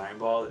especially versus Iron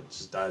Ball, it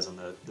just dies on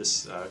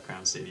this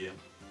Crown Stadium.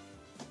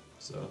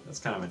 So that's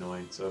kind of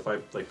annoying. So if I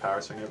like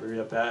power swing every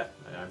at bat,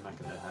 I'm not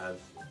gonna have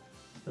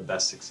the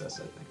best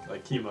success. I think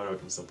like Kimoto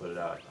can still put it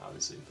out,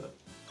 obviously, but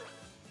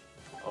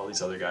all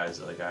these other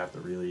guys, like I have to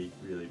really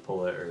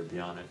pull it or be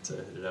on it to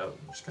hit it out,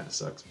 which kind of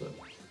sucks. But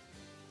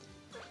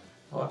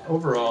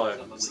overall,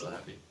 I'm still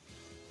happy.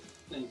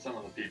 And some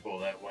of the people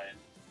that went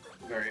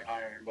very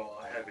Iron Ball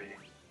heavy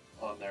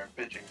on their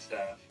pitching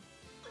staff,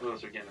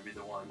 those are going to be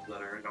the ones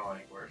that are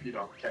annoying, where if you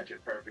don't catch it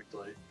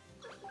perfectly,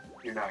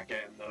 you're not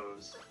getting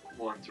those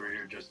ones where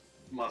you're just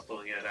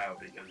muscling it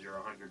out because you're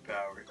 100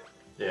 power.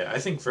 Yeah, I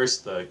think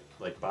first the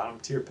like bottom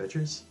tier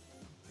pitchers,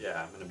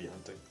 yeah, I'm going to be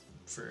hunting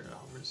for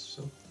homers.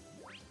 So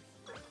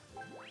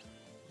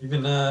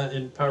even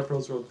in Power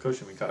Pros World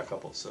Coaching, we caught a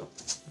couple, so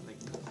I think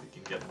we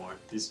can get more.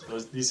 These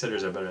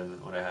hitters are better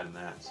than what I had in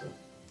that, so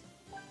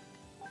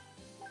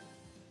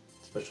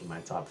especially my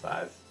top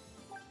 5.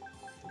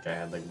 I think I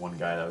had like one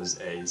guy that was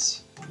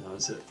A's, and that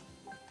was it.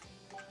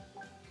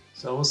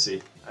 So we'll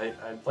see.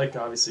 I'd like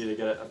obviously to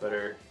get a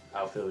better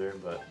outfielder,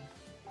 but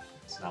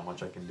it's not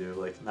much I can do.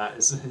 Like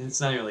it's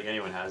not even like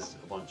anyone has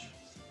a bunch,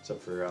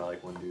 except for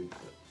like one dude.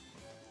 But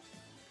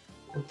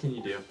what can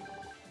you do?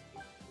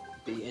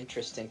 Be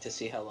interesting to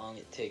see how long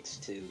it takes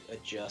to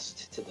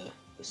adjust to the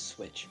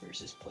Switch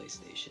versus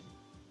PlayStation.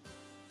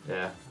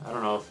 Yeah, I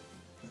don't know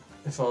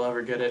if I'll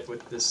ever get it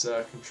with this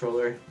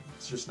controller.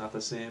 It's just not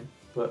the same.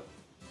 But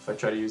if I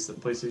try to use the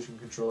PlayStation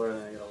controller,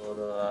 then I get a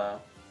little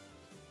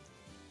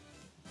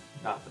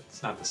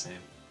it's not the same.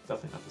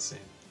 Definitely not the same.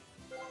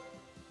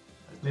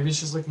 Maybe it's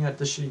just looking at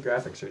the shitty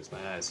graphics hurts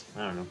my eyes.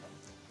 I don't know.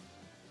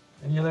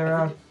 Any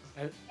other?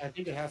 I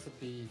think it has to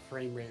be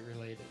frame rate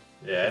related.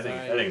 Yeah, I think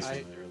it's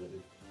frame rate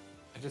related.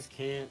 I just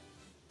can't.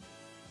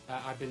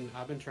 I've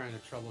been trying to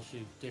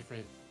troubleshoot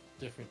different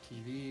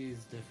TVs,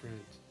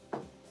 different.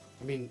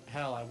 I mean,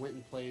 hell, I went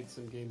and played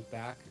some games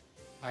back.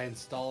 I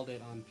installed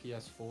it on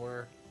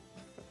PS4,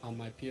 on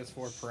my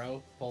PS4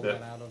 Pro. Pulled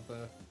that out of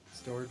the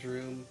storage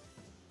room.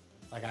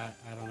 Like I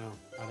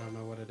don't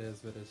know what it is,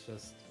 but it's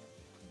just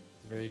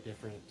very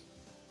different.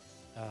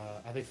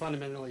 I think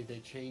fundamentally they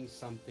changed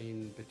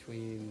something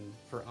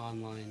for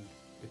online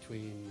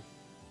between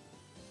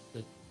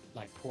the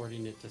like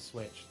porting it to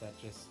Switch that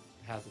just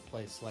has it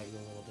play slightly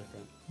a little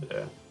different.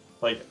 Yeah,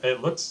 like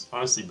it looks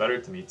honestly better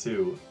to me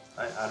too.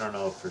 I don't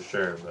know for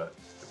sure, but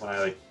when I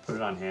like put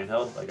it on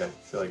handheld, like I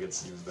feel like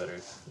it's even better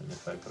than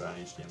if I put it on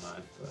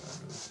HDMI. But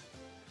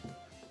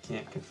I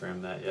can't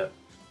confirm that yet.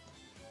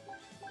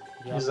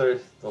 Yep. These are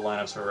the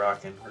lineups we're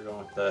rocking. We're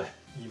going with the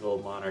evil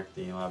monarch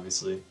theme,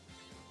 obviously.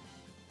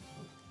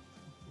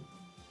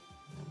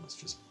 And let's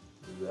just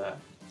do that.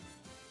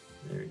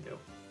 There we go.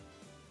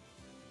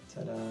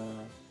 Ta-da!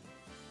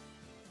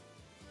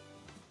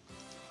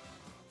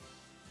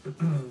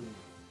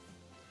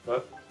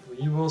 But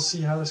we will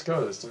see how this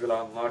goes. I still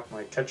gotta unlock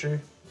my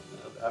catcher.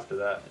 After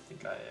that, I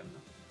think I am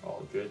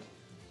all good.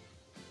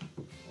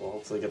 We'll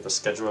hopefully get the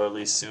schedule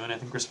released soon. I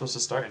think we're supposed to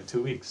start in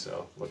 2 weeks,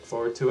 so look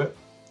forward to it.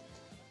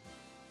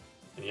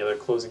 Any other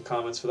closing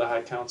comments for the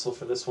High Council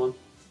for this one?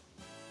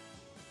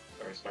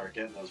 Or start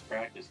getting those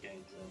practice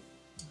games in.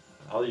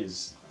 I'll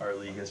use our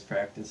league as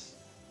practice.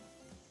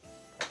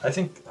 I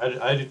think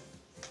I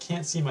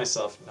can't see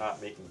myself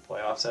not making the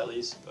playoffs at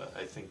least, but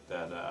I think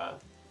that I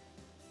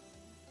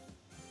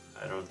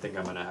don't think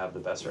I'm gonna have the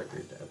best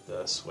record at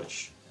the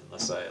Switch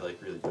unless I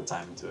like really put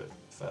time into it.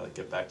 If I like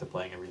get back to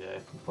playing every day,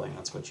 I'm playing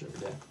on Switch every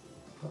day.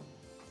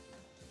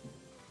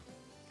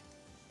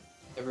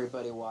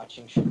 Everybody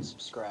watching should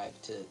subscribe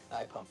to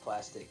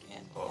iPumpPlastic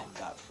and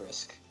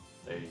M.Frisk.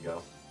 There you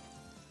go.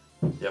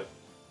 Yep,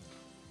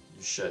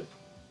 you should,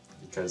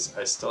 because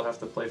I still have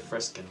to play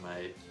Frisk in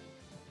my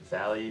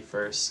Valley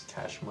First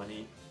Cash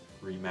Money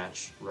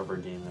rematch rubber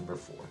game number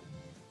 4.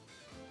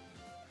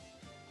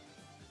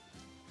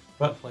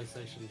 But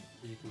PlayStation,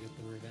 you can get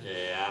the revenge.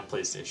 Yeah, on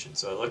PlayStation,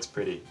 so it looks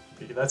pretty.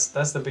 That's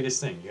the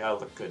biggest thing. You gotta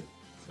look good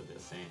for the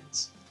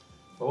fans.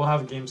 But we'll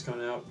have games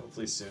coming out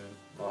hopefully soon.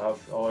 I'll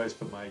always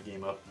put my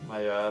game up,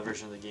 my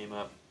version of the game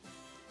up.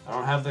 I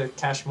don't have the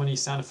Cash Money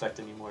sound effect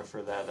anymore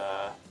for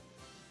that.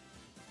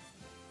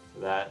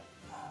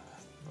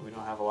 We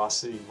don't have a Lost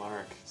City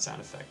Monarch sound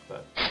effect,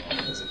 but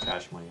there's a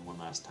Cash Money one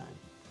last time.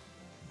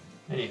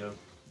 Anywho,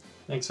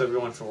 thanks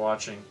everyone for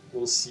watching.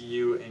 We'll see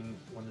you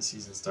when the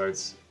season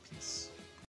starts. Peace.